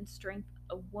bravery and strength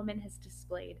a woman has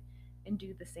displayed and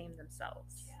do the same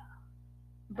themselves.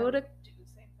 Yeah. Boudica do the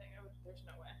same thing. There's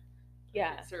no way.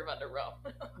 Yeah. I serve under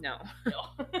Rome. No.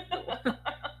 No.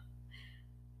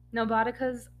 Now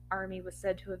Boudica's army was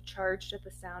said to have charged at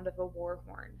the sound of a war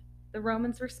horn. The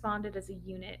Romans responded as a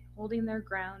unit, holding their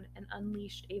ground, and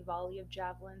unleashed a volley of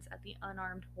javelins at the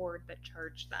unarmed horde that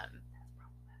charged them. That's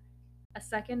problematic. A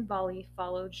second volley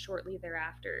followed shortly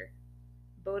thereafter.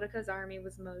 Boudica's army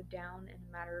was mowed down in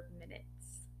a matter of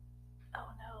minutes. Oh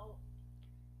no.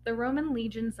 The Roman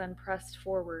legions then pressed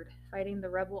forward, fighting the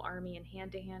rebel army in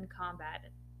hand-to-hand combat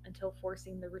until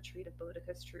forcing the retreat of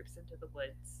Boudica's troops into the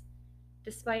woods.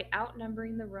 Despite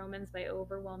outnumbering the Romans by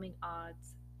overwhelming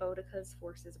odds, Boudica's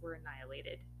forces were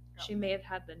annihilated. She may have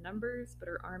had the numbers, but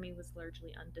her army was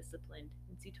largely undisciplined,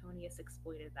 and Suetonius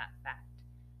exploited that fact.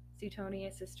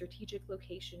 Suetonius' strategic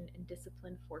location and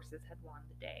disciplined forces had won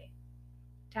the day.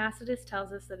 Tacitus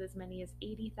tells us that as many as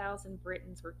 80,000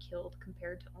 Britons were killed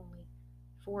compared to only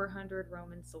 400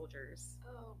 Roman soldiers.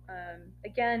 Oh.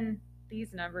 Again,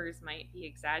 these numbers might be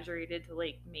exaggerated to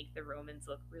make the Romans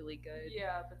look really good.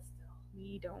 Yeah, but still.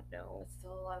 We don't know. There's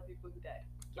still a lot of people who died.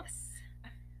 Yes.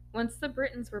 Once the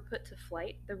Britons were put to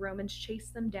flight, the Romans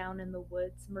chased them down in the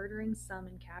woods, murdering some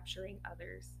and capturing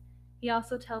others. He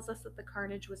also tells us that the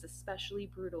carnage was especially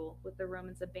brutal, with the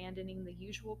Romans abandoning the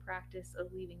usual practice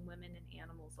of leaving women and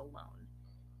animals alone.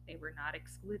 They were not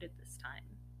excluded this time.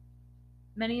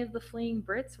 Many of the fleeing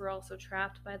Brits were also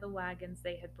trapped by the wagons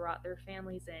they had brought their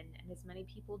families in, and as many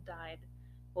people died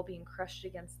while being crushed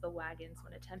against the wagons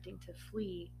when attempting to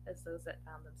flee as those that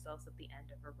found themselves at the end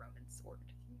of a Roman sword.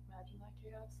 Can you imagine that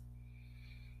chaos?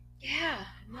 Yeah,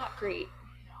 not great.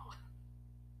 No.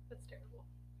 That's terrible.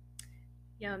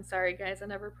 Yeah, I'm sorry, guys. I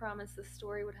never promised this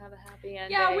story would have a happy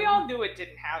ending. Yeah, we all knew it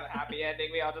didn't have a happy ending.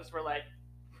 We all just were like,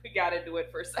 we got into it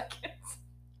for a second.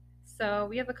 So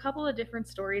we have a couple of different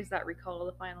stories that recall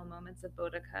the final moments of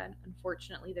Boudica, and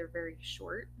unfortunately they're very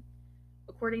short.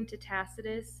 According to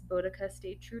Tacitus, Boudica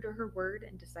stayed true to her word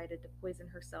and decided to poison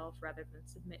herself rather than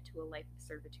submit to a life of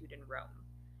servitude in Rome.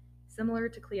 Similar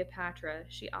to Cleopatra,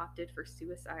 she opted for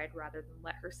suicide rather than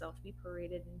let herself be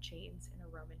paraded in chains in a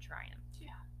Roman triumph. Yeah.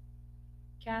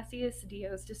 Cassius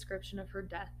Dio's description of her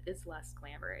death is less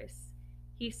glamorous.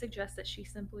 He suggests that she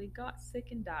simply got sick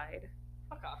and died.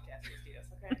 Fuck off, Cassius Dios,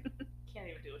 okay? Can't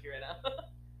even deal with you right now.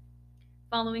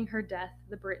 Following her death,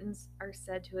 the Britons are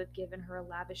said to have given her a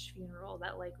lavish funeral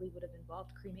that likely would have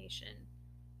involved cremation.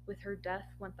 With her death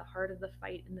went the heart of the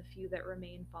fight in the few that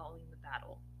remained following the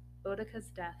battle. Boudica's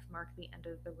death marked the end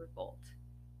of the revolt.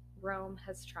 Rome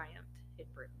has triumphed in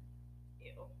Britain.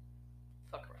 Ew.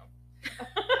 Fuck Rome.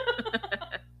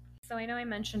 So I know I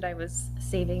mentioned I was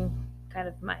saving kind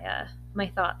of my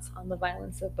thoughts on the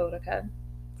violence of Boudica,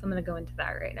 so I'm going to go into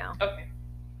that right now. Okay.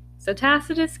 So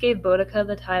Tacitus gave Boudica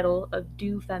the title of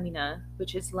Du Femina,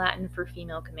 which is Latin for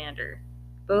female commander.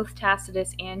 Both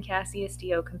Tacitus and Cassius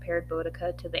Dio compared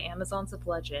Boudica to the Amazons of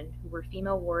legend, who were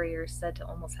female warriors said to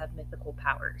almost have mythical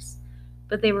powers.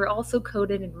 But they were also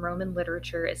coded in Roman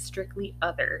literature as strictly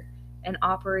other, and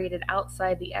operated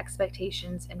outside the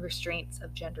expectations and restraints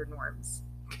of gender norms.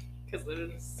 Because they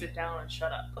didn't sit down and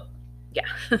shut up.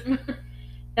 Yeah.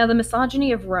 Now, the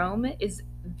misogyny of Rome is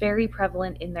very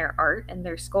prevalent in their art and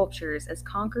their sculptures, as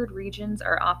conquered regions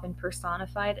are often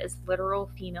personified as literal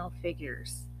female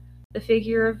figures. The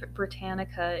figure of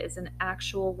Britannica is an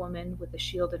actual woman with a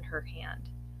shield in her hand.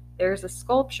 There is a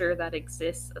sculpture that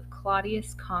exists of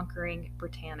Claudius conquering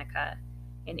Britannica,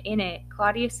 and in it,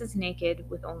 Claudius is naked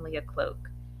with only a cloak.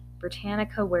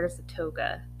 Britannica wears a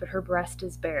toga, but her breast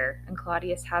is bare, and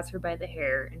Claudius has her by the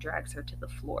hair and drags her to the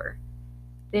floor.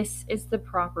 This is the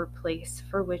proper place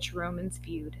for which Romans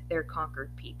viewed their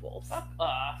conquered peoples. Fuck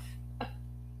off.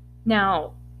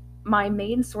 Now, my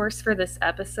main source for this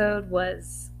episode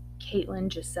was Caitlin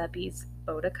Giuseppe's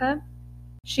Boudica.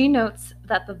 She notes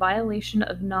that the violation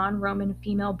of non-Roman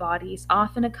female bodies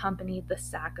often accompanied the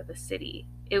sack of a city.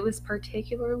 It was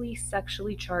particularly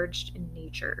sexually charged in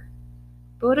nature.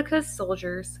 Boudica's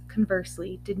soldiers,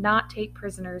 conversely, did not take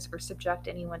prisoners or subject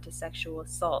anyone to sexual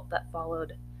assault that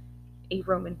followed a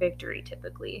Roman victory,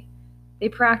 typically. They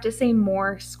practice a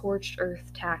more scorched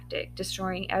earth tactic,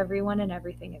 destroying everyone and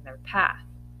everything in their path.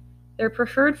 Their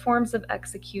preferred forms of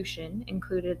execution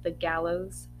included the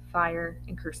gallows, fire,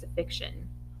 and crucifixion.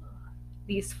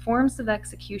 These forms of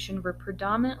execution were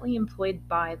predominantly employed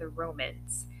by the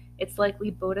Romans. It's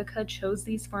likely Boudica chose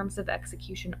these forms of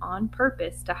execution on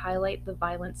purpose to highlight the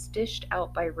violence dished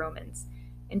out by Romans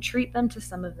and treat them to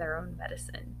some of their own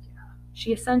medicine.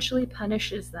 She essentially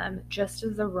punishes them just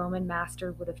as a Roman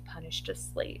master would have punished a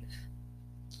slave.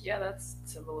 Yeah, that's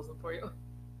symbolism for you.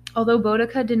 Although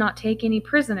Boudica did not take any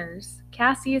prisoners,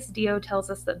 Cassius Dio tells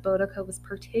us that Boudica was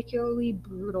particularly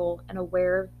brutal and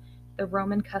aware of the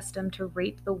Roman custom to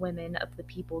rape the women of the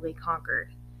people they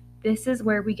conquered. This is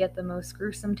where we get the most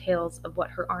gruesome tales of what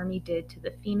her army did to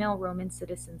the female Roman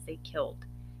citizens they killed.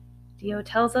 Dio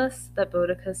tells us that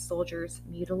Boudica's soldiers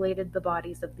mutilated the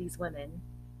bodies of these women.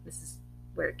 This is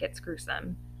where it gets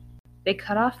gruesome. They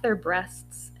cut off their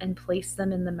breasts and placed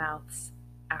them in the mouths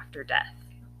after death.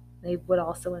 They would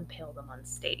also impale them on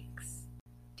stakes.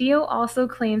 Dio also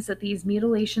claims that these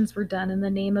mutilations were done in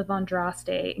the name of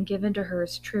Andraste and given to her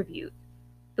as tribute.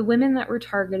 The women that were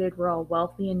targeted were all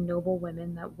wealthy and noble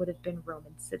women that would have been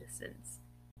Roman citizens.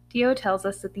 Dio tells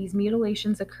us that these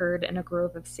mutilations occurred in a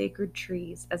grove of sacred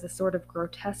trees as a sort of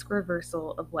grotesque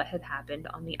reversal of what had happened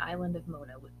on the island of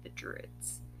Mona with the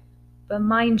Druids. But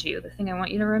mind you, the thing I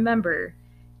want you to remember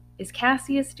is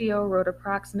Cassius Dio wrote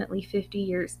approximately 50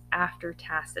 years after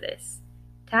Tacitus.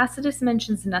 Tacitus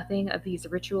mentions nothing of these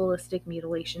ritualistic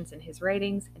mutilations in his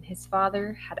writings, and his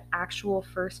father had actual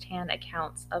first-hand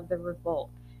accounts of the revolt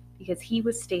because he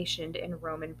was stationed in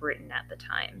Roman Britain at the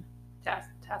time.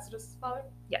 Tacitus' father?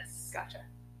 Yes. Gotcha.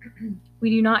 We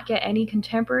do not get any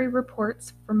contemporary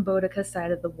reports from Boudica's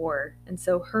side of the war, and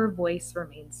so her voice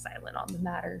remains silent on the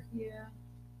matter. Yeah.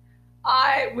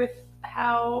 With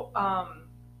how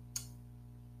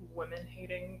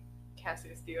women-hating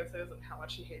Cassius Dio is and how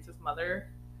much he hates his mother,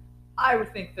 I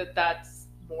would think that that's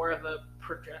more of a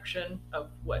projection of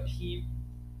what he...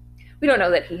 We don't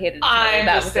know that he hated his mother.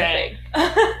 That was the thing.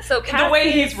 So the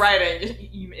way he's writing,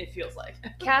 it feels like.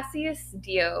 Cassius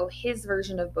Dio, his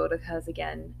version of Boudica is,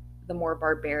 again, the more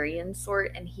barbarian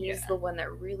sort, and he's the one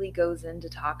that really goes in to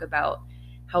talk about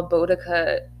how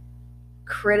Boudica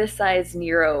criticized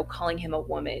Nero, calling him a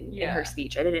woman in her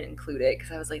speech. I didn't include it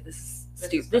because I was like, this is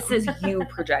stupid. This is you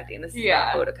projecting. This is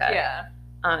not Boudica. Yeah.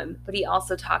 But he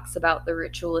also talks about the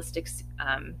ritualistic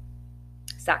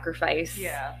sacrifice.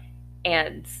 Yeah.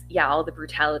 And all the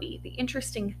brutality. The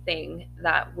interesting thing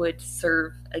that would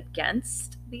serve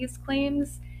against these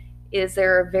claims is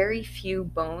there are very few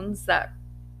bones that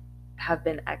have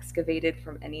been excavated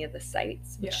from any of the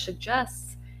sites, which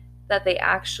suggests that they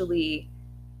actually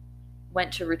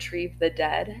went to retrieve the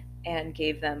dead and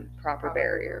gave them proper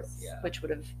burials, which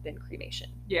would have been cremation.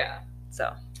 Yeah.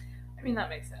 So, I mean, that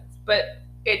makes sense. But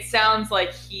it sounds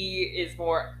like he is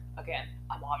more, again,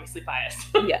 I'm obviously biased.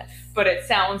 Yes. But it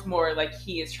sounds more like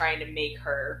he is trying to make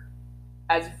her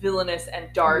as villainous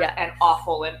and dark and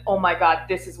awful and, oh my God,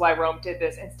 this is why Rome did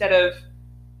this. Instead of,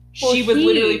 she was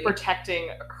literally protecting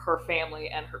her family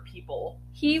and her people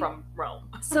from Rome.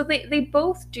 So they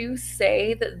both do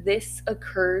say that this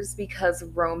occurs because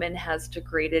Roman has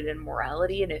degraded in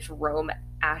morality, and if Rome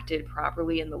acted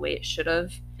properly in the way it should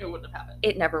have, it wouldn't have happened.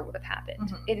 It never would have happened.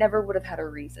 Mm-hmm. It never would have had a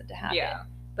reason to happen. Yeah.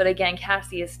 But again,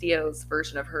 Cassius Dio's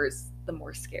version of her is the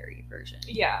more scary version.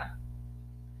 Yeah.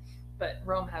 But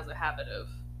Rome has a habit of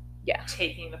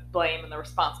taking the blame and the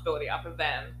responsibility off of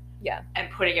them. Yeah. And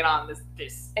putting it on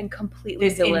this and completely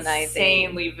villainizing.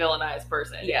 Insanely villainized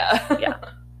person. Yeah.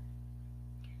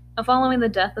 Now, following the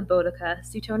death of Boudica,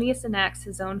 Suetonius enacts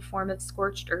his own form of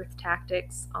scorched earth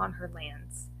tactics on her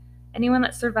lands. Anyone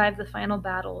that survived the final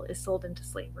battle is sold into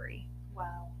slavery.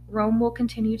 Wow. Rome will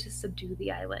continue to subdue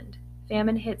the island.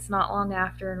 Famine hits not long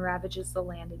after and ravages the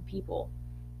land and people,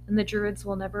 and the Druids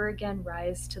will never again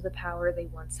rise to the power they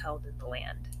once held in the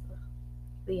land.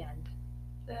 The end.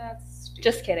 That's stupid.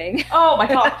 Just kidding. Oh my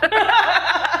God.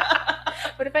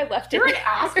 What if I left You're it? You're an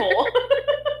asshole.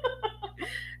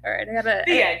 All right, I gotta.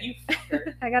 The end, you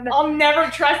fucker. I'll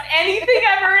never trust anything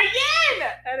ever again.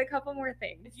 I had a couple more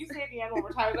things. If you say the end one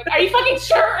more time, I'm like, are you fucking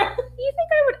sure? You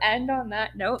think I would end on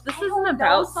that note? This isn't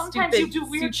about sometimes stupid you do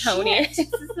weird Suetonius.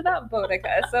 shit. This is about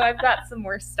Boudica, so I've got some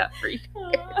more stuff for you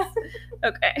guys.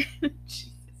 Okay. Jesus,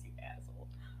 you asshole.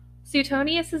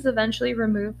 Suetonius is eventually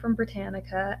removed from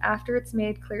Britannica after it's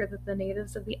made clear that the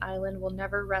natives of the island will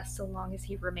never rest so long as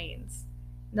he remains.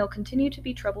 And they'll continue to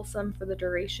be troublesome for the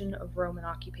duration of Roman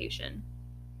occupation.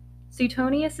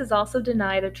 Suetonius is also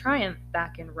denied a triumph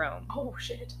back in Rome. Oh,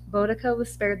 shit. Boudica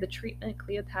was spared the treatment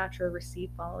Cleopatra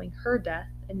received following her death,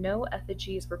 and no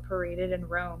effigies were paraded in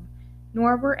Rome,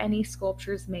 nor were any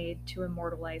sculptures made to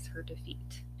immortalize her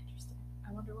defeat. Interesting.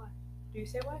 I wonder why. Do you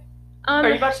say why? Are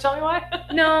you about to tell me why?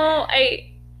 No,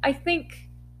 I think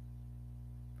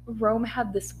Rome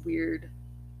had this weird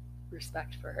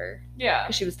respect for her. Yeah.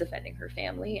 Because she was defending her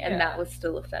family, and that was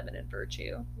still a feminine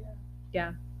virtue.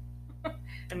 Yeah.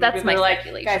 And that's my like,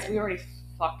 speculation. guys, we already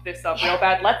fucked this up real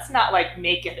bad. Let's not like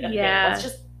make it a thing. Let's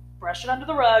just brush it under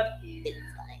the rug. It's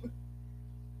fine.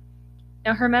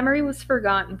 Now, her memory was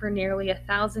forgotten for nearly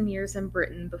 1,000 years in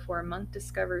Britain before a monk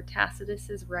discovered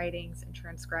Tacitus's writings and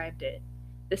transcribed it.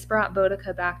 This brought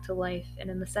Boudica back to life,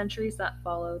 and in the centuries that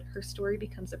followed, her story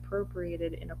becomes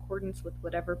appropriated in accordance with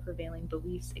whatever prevailing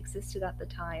beliefs existed at the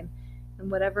time and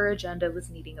whatever agenda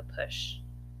was needing a push.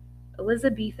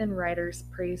 Elizabethan writers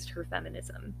praised her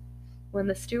feminism. When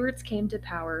the Stuarts came to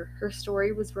power, her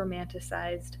story was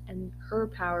romanticized and her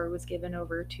power was given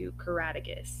over to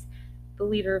Caradagus, the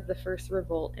leader of the first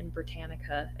revolt in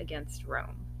Britannica against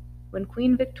Rome. When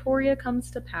Queen Victoria comes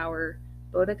to power,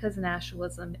 Boudica's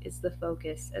nationalism is the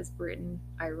focus as Britain,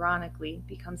 ironically,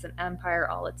 becomes an empire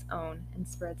all its own and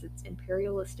spreads its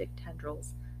imperialistic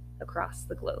tendrils across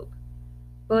the globe.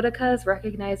 Boudica is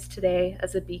recognized today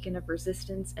as a beacon of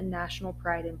resistance and national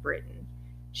pride in Britain.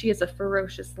 She is a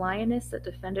ferocious lioness that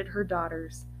defended her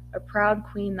daughters, a proud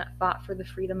queen that fought for the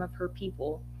freedom of her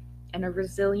people, and a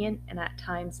resilient and at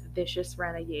times vicious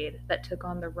renegade that took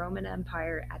on the Roman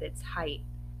Empire at its height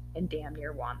and damn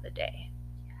near won the day.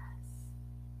 Yes.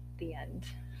 The end.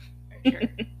 Are you sure?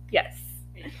 Yes.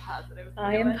 Are you positive?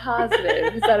 I am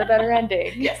positive. Is that a better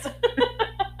ending? Yes.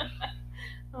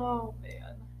 Oh,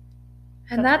 man.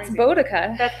 And that's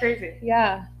Boudica. That's crazy.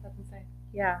 Yeah. That's insane.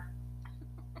 Yeah.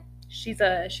 She's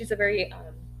a very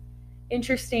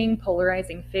interesting,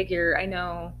 polarizing figure. I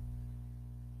know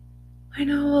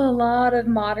a lot of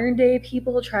modern day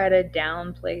people try to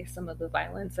downplay some of the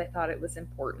violence. I thought it was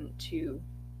important to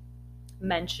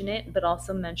mention it, but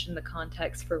also mention the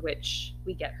context for which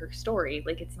we get her story.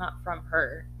 Like, it's not from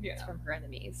her. Yeah. It's from her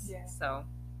enemies. Yeah. So,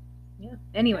 yeah.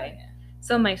 Anyway,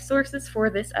 so my sources for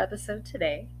this episode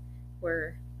today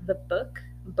were the book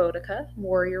Boudica,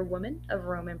 Warrior Woman of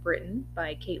Rome and Britain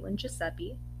by Caitlin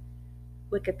Giuseppe,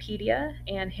 Wikipedia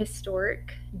and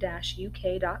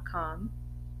historic-uk.com.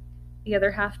 The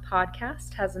Other Half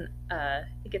podcast has I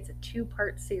think it's a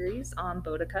 2-part series on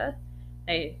Boudica.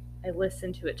 I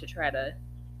listened to it to try to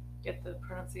get the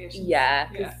pronunciation. Yeah,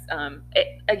 because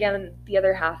again, The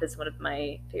Other Half is one of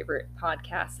my favorite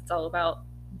podcasts. It's all about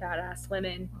badass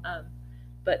women,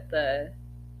 but the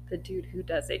dude who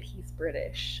does it, he's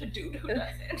British. The dude who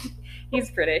does it.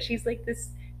 He's British. He's like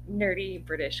this nerdy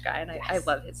British guy, and I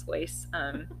love his voice.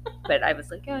 But I was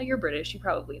like, oh, you're British. You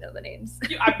probably know the names.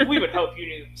 We would hope you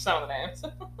knew some of the names.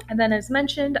 And then, as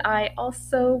mentioned, I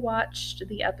also watched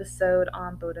the episode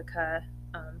on Boudica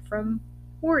from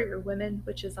Warrior Women,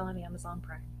 which is on Amazon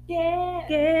Prime.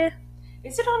 Yeah.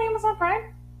 Is it on Amazon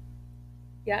Prime?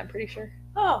 Yeah, I'm pretty sure.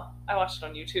 Oh, I watched it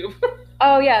on YouTube.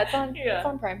 Oh, yeah, it's on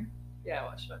Prime. Yeah, I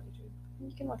watched it on YouTube.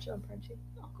 You can watch it on Prime, too.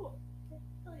 Oh, cool.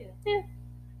 Oh, yeah.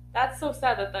 That's so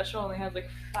sad that show only has like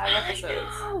 5 episodes.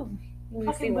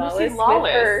 Lucy Lawless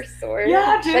with her sword.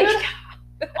 Yeah, dude.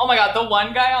 Oh my god, the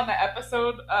one guy on the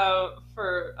episode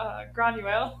for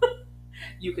Granuel,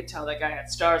 you could tell that guy had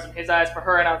stars in his eyes for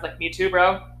her, and I was like, me too,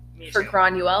 bro. Me for too.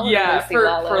 Granuel? Yeah,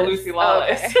 for Lucy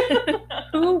Lawless. Okay.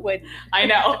 Who wouldn't? I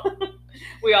know.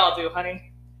 We all do,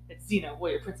 honey. It's Xena,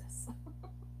 Warrior Princess.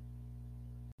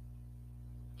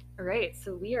 All right,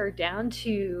 so we are down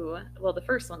to, well, the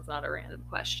first one's not a random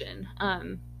question.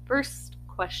 First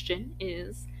question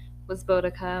is, was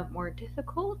Boudica more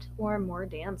difficult or more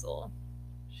damsel?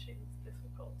 She's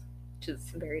difficult. Which is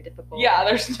very difficult. Yeah,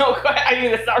 there's no question. I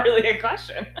mean, it's not really a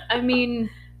question. I mean,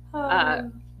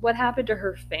 what happened to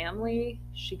her family?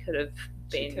 She could have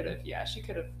been. She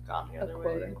could have gone the other way.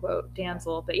 Quote unquote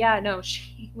damsel. But yeah, no,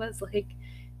 she was like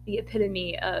the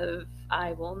epitome of,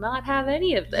 I will not have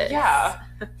any of this. Yeah.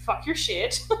 Fuck your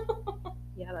shit.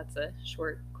 Yeah, that's a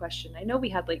short question. I know we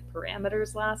had like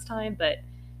parameters last time, but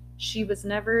she was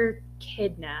never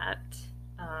kidnapped.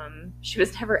 She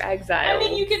was never exiled. I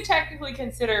mean, you can technically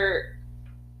consider...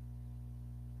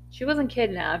 She wasn't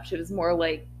kidnapped. It was more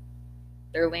like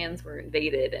their lands were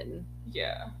invaded and...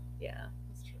 Yeah. Yeah.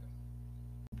 That's true.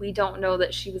 We don't know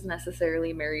that she was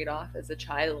necessarily married off as a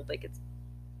child. Like, it's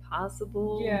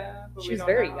possible. Yeah. But she was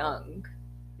very young.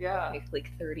 Yeah.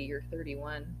 Like 30 or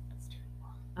 31. That's true.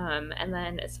 And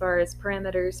then as far as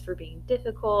parameters for being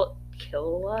difficult, kill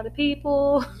a lot of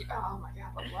people. Yeah, oh my god,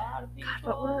 a lot of people. God,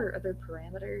 what were her other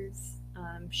parameters?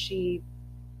 She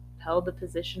held the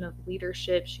position of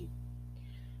leadership. She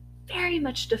very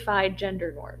much defied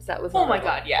gender norms. That was Oh my all.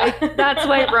 god, yeah. Like, that's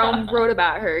why Rome wrote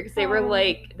about her, because they were Oh.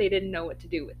 like, they didn't know what to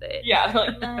do with it. Yeah, they're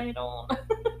like, no, you don't. But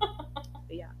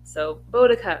yeah, so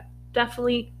Boudica,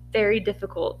 definitely very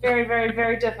difficult. Very, very,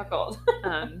 very difficult.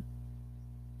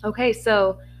 Okay,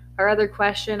 so our other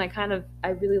question, I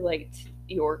really liked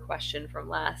your question from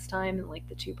last time and like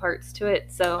the two parts to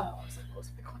it. So Oh, I was like, what was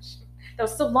the question? That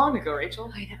was so long ago,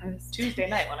 Rachel. I know, it was Tuesday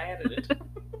night when I edited.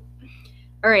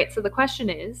 All right, so the question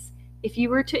is, if you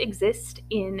were to exist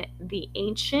in the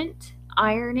ancient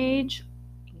Iron Age,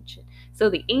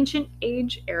 the ancient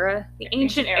age era, the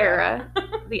ancient era,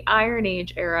 the Iron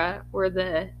Age era, or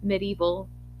the medieval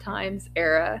times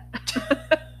era,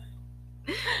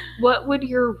 what would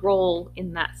your role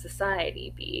in that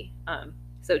society be?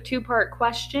 So two-part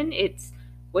question. It's,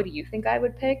 what do you think I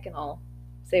would pick? And I'll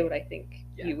say what I think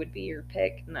you would be your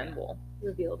pick, and then we'll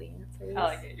reveal the answers. I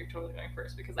like it. You're totally going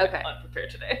first because Okay. I'm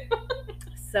unprepared today.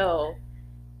 So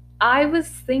I was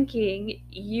thinking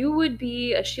you would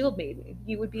be a shield maiden.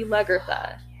 You would be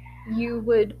Lagertha. You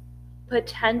would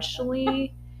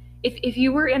potentially, if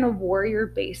you were in a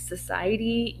warrior-based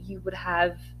society, you would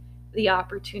have the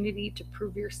opportunity to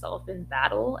prove yourself in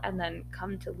battle and then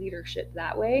come to leadership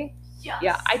that way. Yes.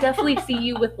 Yeah, I definitely see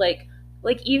you with like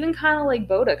even kind of like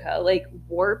Boudica, like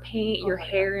war paint, your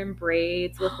hair in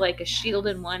braids with like a shield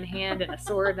in one hand and a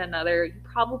sword in another. You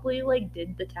probably like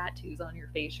did the tattoos on your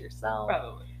face yourself.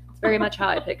 Probably. It's very much how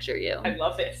I picture you. I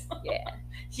love this. Yeah.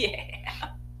 Yeah.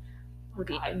 What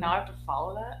do you God, now I have to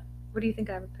follow that? What do you think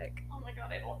I would pick? Oh my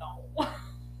god, I don't know.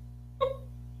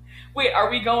 Wait, are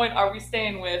we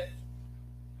staying with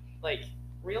like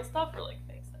real stuff or like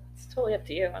fake stuff? It's totally up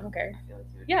to you. I don't care. I feel like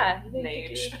you would Yeah, be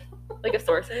mage. Like a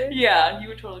sorcerer? Yeah, you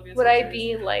would totally be a Would sorceress. I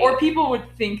be like, Or people would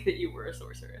think that you were a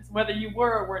sorceress. Whether you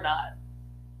were or were not.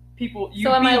 People, you'd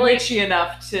So am be I, like- witchy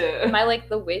enough to... am I like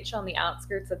the witch on the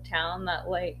outskirts of town that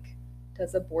like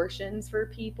does abortions for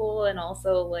people and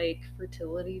also like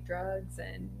fertility drugs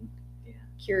and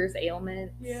cures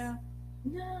ailments? Yeah.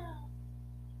 No.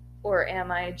 Or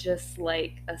am I just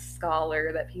like a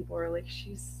scholar that people are like,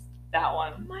 she's That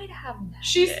one. might have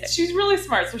magic. She's really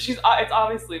smart, so it's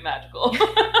obviously magical.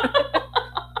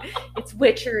 It's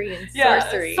witchery and Yeah,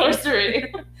 sorcery.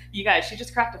 sorcery. You guys, she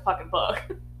just cracked a fucking book.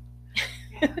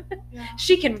 Yeah.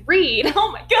 She can read.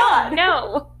 Oh my god.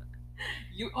 No.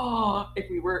 If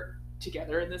we were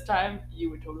together in this time, you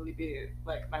would totally be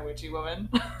like my witchy woman.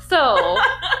 So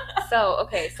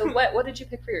okay. So what did you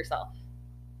pick for yourself?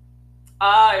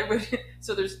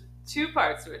 So there's two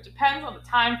parts to it. Depends on the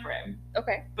time frame.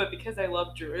 Okay. But because I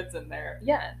love druids and they're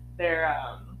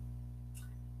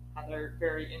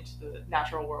very into the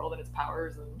natural world and its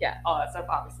powers and all that stuff.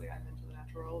 Obviously, I'm into the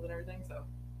natural world and everything, so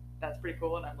that's pretty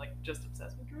cool. And I'm like just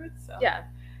obsessed with druids, so it's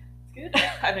good.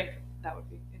 I think that would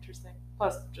be interesting.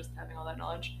 Plus, just having all that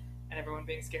knowledge and everyone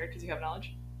being scared because you have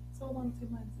knowledge. So along the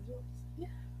same lines as yours. Yeah.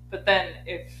 But then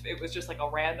if it was just like a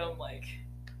random like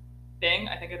thing,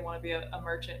 I think I'd want to be a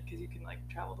merchant because you can like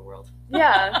travel the world.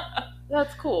 Yeah,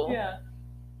 that's cool. Yeah.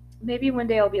 Maybe one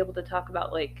day I'll be able to talk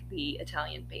about like the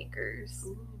Italian bankers.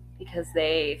 Ooh. Because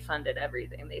they funded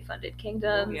everything. They funded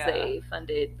kingdoms. Yeah. They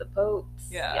funded the popes.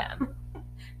 Yeah.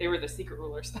 They were the secret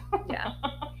rulers. Yeah.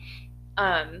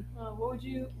 What would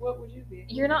you be?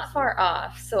 You're not far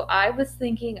off. So I was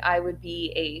thinking I would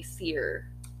be a seer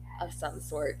of some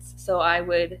sorts. So I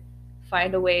would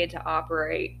find a way to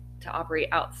operate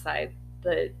outside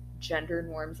the gender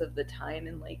norms of the time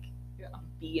and like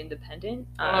be independent.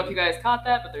 I don't know if you guys caught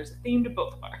that, but there's a theme to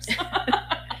both of ours.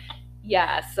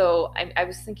 Yeah, so I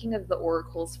was thinking of the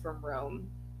oracles from Rome,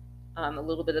 a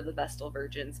little bit of the Vestal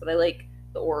Virgins, but I like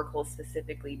the oracles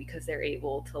specifically because they're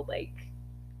able to like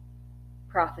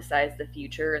prophesize the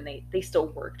future and they still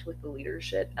worked with the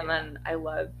leadership. And then I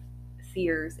love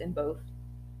seers in both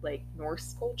like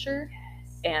Norse culture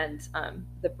and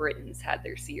the Britons had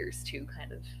their seers too,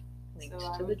 kind of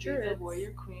linked to the Druids. The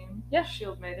warrior queen,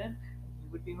 shield maiden. You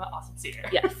would be my awesome seer.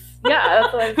 Yes. Yeah,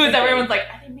 that's what I was Because thinking. everyone's like,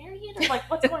 are they married? Or like,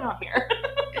 what's going on here?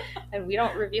 And we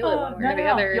don't reveal it one way or the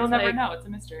other. You'll It's never like, know. It's a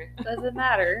mystery. Doesn't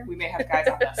matter. We may have guys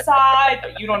on the side,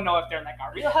 but you don't know if they're like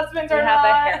our real husbands We or have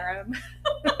not. a harem.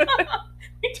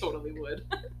 We totally would.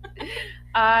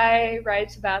 I ride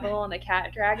to battle on a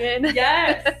cat dragon.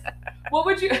 Yes. What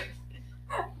would you?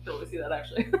 I totally see that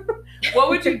actually. What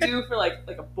would you do for like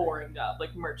a boring job,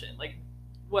 like merchant? Like,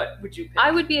 what would you pick?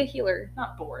 I would be a healer.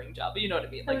 Not boring job, but you know what I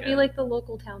mean. I would be like the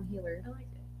local town healer. I like it.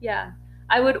 Yeah.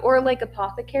 I would, or like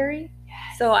apothecary.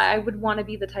 Yes. So I would want to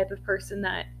be the type of person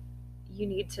that you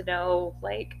need to know,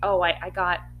 like, oh, I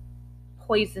got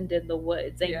poisoned in the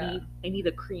woods. Yeah. I need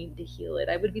a cream to heal it.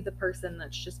 I would be the person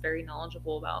that's just very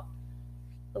knowledgeable about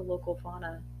the local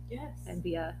fauna Yes. and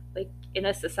be like in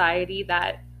a society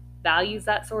that values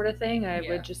that sort of thing. I Yeah.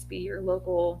 would just be your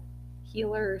local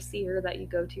healer or seer that you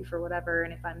go to for whatever.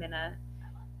 And if I'm in a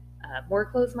more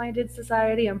closed-minded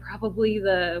society, I'm probably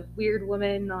the weird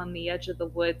woman on the edge of the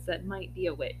woods that might be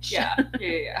a witch. Yeah.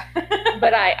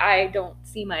 But I don't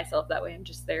see myself that way. I'm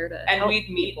just there to And help we'd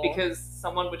meet people. because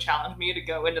someone would challenge me to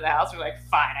go into the house. We're like,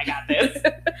 fine, I got this.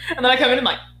 And then I come in and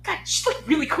I'm like, God, she's like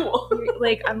really cool.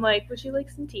 I'm like, would you like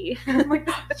some tea? I'm like,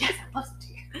 yes, I love some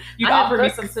tea. You'd I have offer me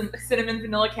books. some cinnamon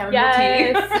vanilla chamomile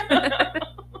Yes. tea.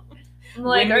 I'm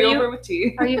like, Win me over with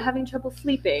tea. are you having trouble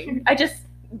sleeping? I just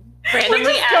randomly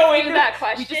just ask go you into- that We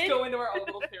question. just go into our own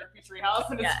little therapy treehouse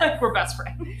and it's Yes. like we're best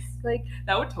friends. Like,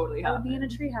 That would totally I would happen. be in a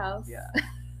treehouse. Yeah.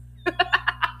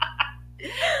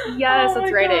 Yes, Oh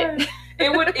let's my write God. it.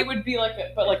 It would be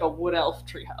like a wood elf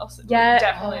treehouse. It would Yeah,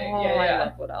 definitely. Oh, yeah, I yeah.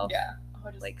 love what else. Yeah. Oh,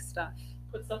 I just Like stuff.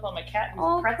 put stuff on my cat. Who's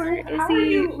Oh, a pretzel. poor How are Izzy.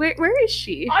 you? Where is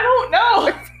she? I don't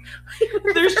know.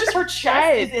 There's just her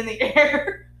chest is Dead. in the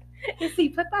air. Izzy,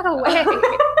 put that away.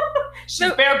 She's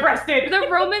The- bare-breasted. The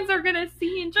Romans are gonna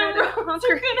see and try The to Romans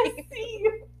conquer are gonna me. see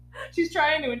you. She's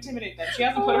trying to intimidate them. She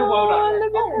hasn't put her woad on Look her.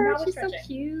 at her. Now we're She's so stretching.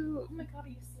 cute. Oh my God, are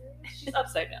you serious? She's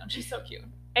upside down. She's so cute.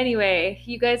 Anyway,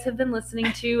 you guys have been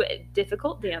listening to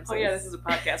Difficult Damsels. Oh yeah, this is a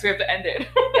podcast. We have to end it.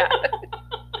 Yeah.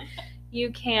 You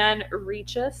can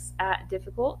reach us at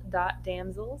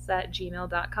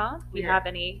difficult.damsels@gmail.com. If you Weird. have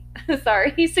any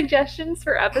suggestions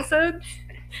for episodes.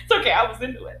 It's okay. I was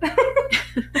into it.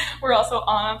 We're also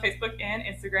on Facebook and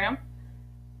Instagram.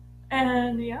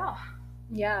 And yeah.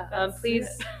 Yeah. That's Please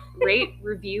it. rate,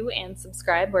 review, and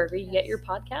subscribe wherever you get your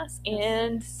podcasts.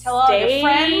 And Tell all your stay-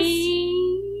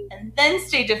 friends. And then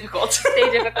stay difficult. Stay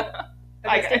difficult.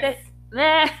 Bye, Okay, stay guys.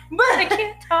 Nah, I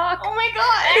can't talk. Oh my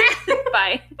God.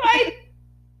 Bye. Bye.